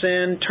repent from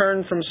sin,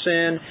 turn from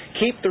sin,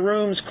 keep the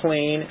rooms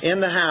clean in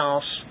the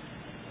house,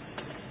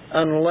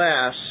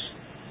 unless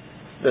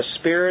the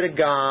Spirit of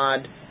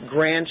God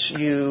grants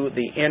you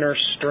the inner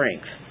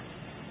strength.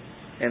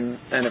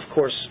 And of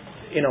course,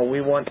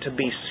 we want to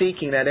be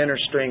seeking that inner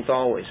strength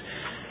always.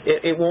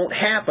 It won't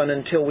happen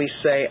until we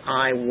say,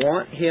 I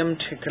want Him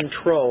to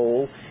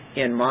control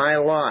in my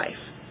life.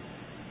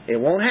 It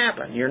won't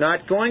happen. You're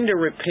not going to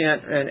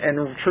repent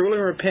and truly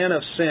repent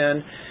of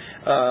sin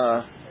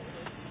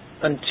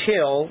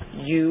until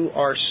you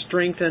are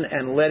strengthened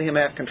and let Him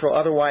have control.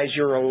 Otherwise,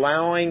 you're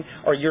allowing,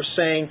 or you're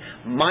saying,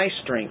 my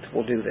strength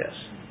will do this.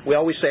 We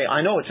always say,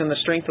 I know it's in the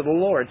strength of the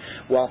Lord.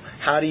 Well,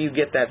 how do you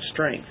get that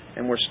strength?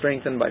 And we're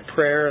strengthened by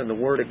prayer and the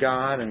Word of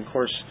God, and of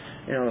course,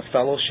 the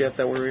fellowship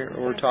that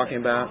we're talking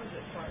about.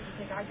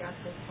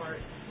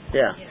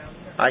 Yeah,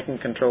 I can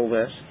control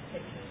this.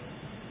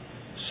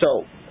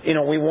 So,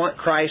 we want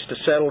Christ to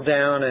settle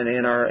down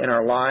in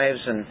our lives,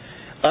 and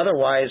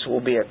otherwise we'll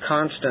be in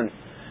constant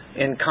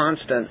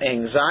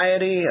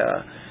anxiety.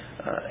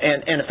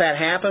 And if that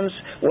happens,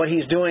 what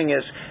He's doing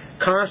is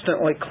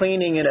constantly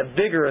cleaning in a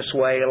vigorous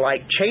way,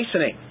 like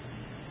chastening.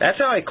 That's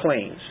how He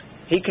cleans.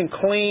 He can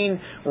clean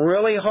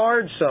really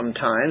hard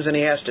sometimes, and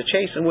he has to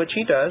chasten, which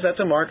he does. That's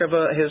a mark of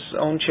his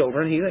own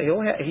children. He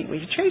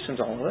chastens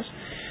all of us.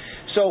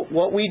 So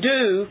what we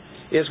do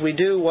is we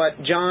do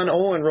what John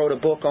Owen wrote a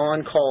book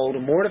on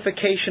called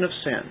Mortification of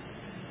Sin.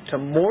 To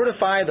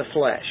mortify the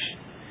flesh.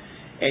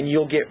 And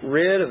you'll get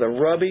rid of the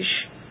rubbish,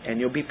 and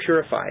you'll be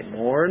purified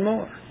more and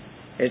more.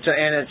 It's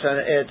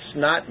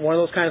not one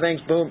of those kind of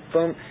things, boom,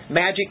 boom,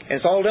 magic, and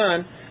it's all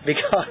done,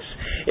 because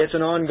it's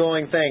an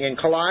ongoing thing. In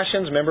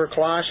Colossians, remember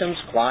Colossians,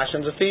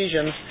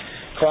 Ephesians,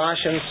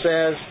 Colossians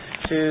says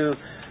to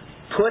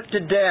put to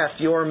death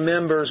your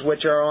members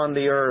which are on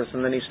the earth.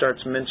 And then he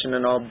starts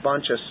mentioning a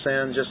bunch of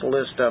sins, just a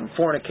list of them.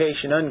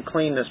 Fornication,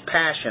 uncleanness,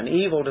 passion,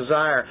 evil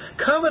desire,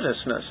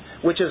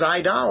 covetousness, which is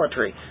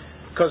idolatry.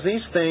 Because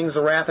these things,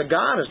 the wrath of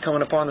God is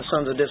coming upon the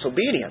sons of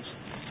disobedience.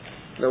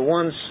 The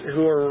ones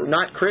who are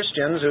not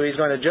Christians, who He's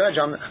going to judge,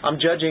 I'm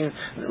judging,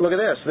 look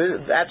at this,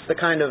 that's the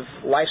kind of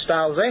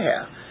lifestyles they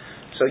have.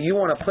 So you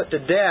want to put to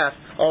death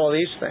all of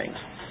these things.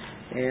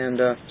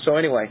 And so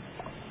anyway,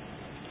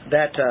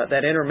 that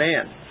inner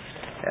man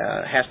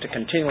has to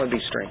continually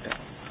be strengthened.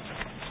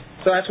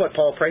 So that's what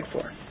Paul prayed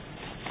for.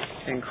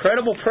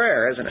 Incredible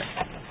prayer, isn't it?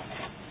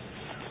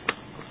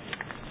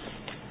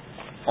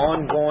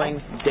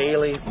 Ongoing,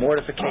 daily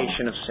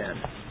mortification of sin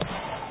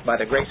by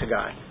the grace of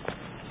God.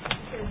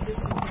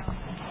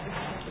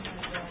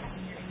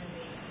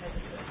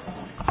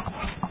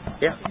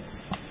 Yeah.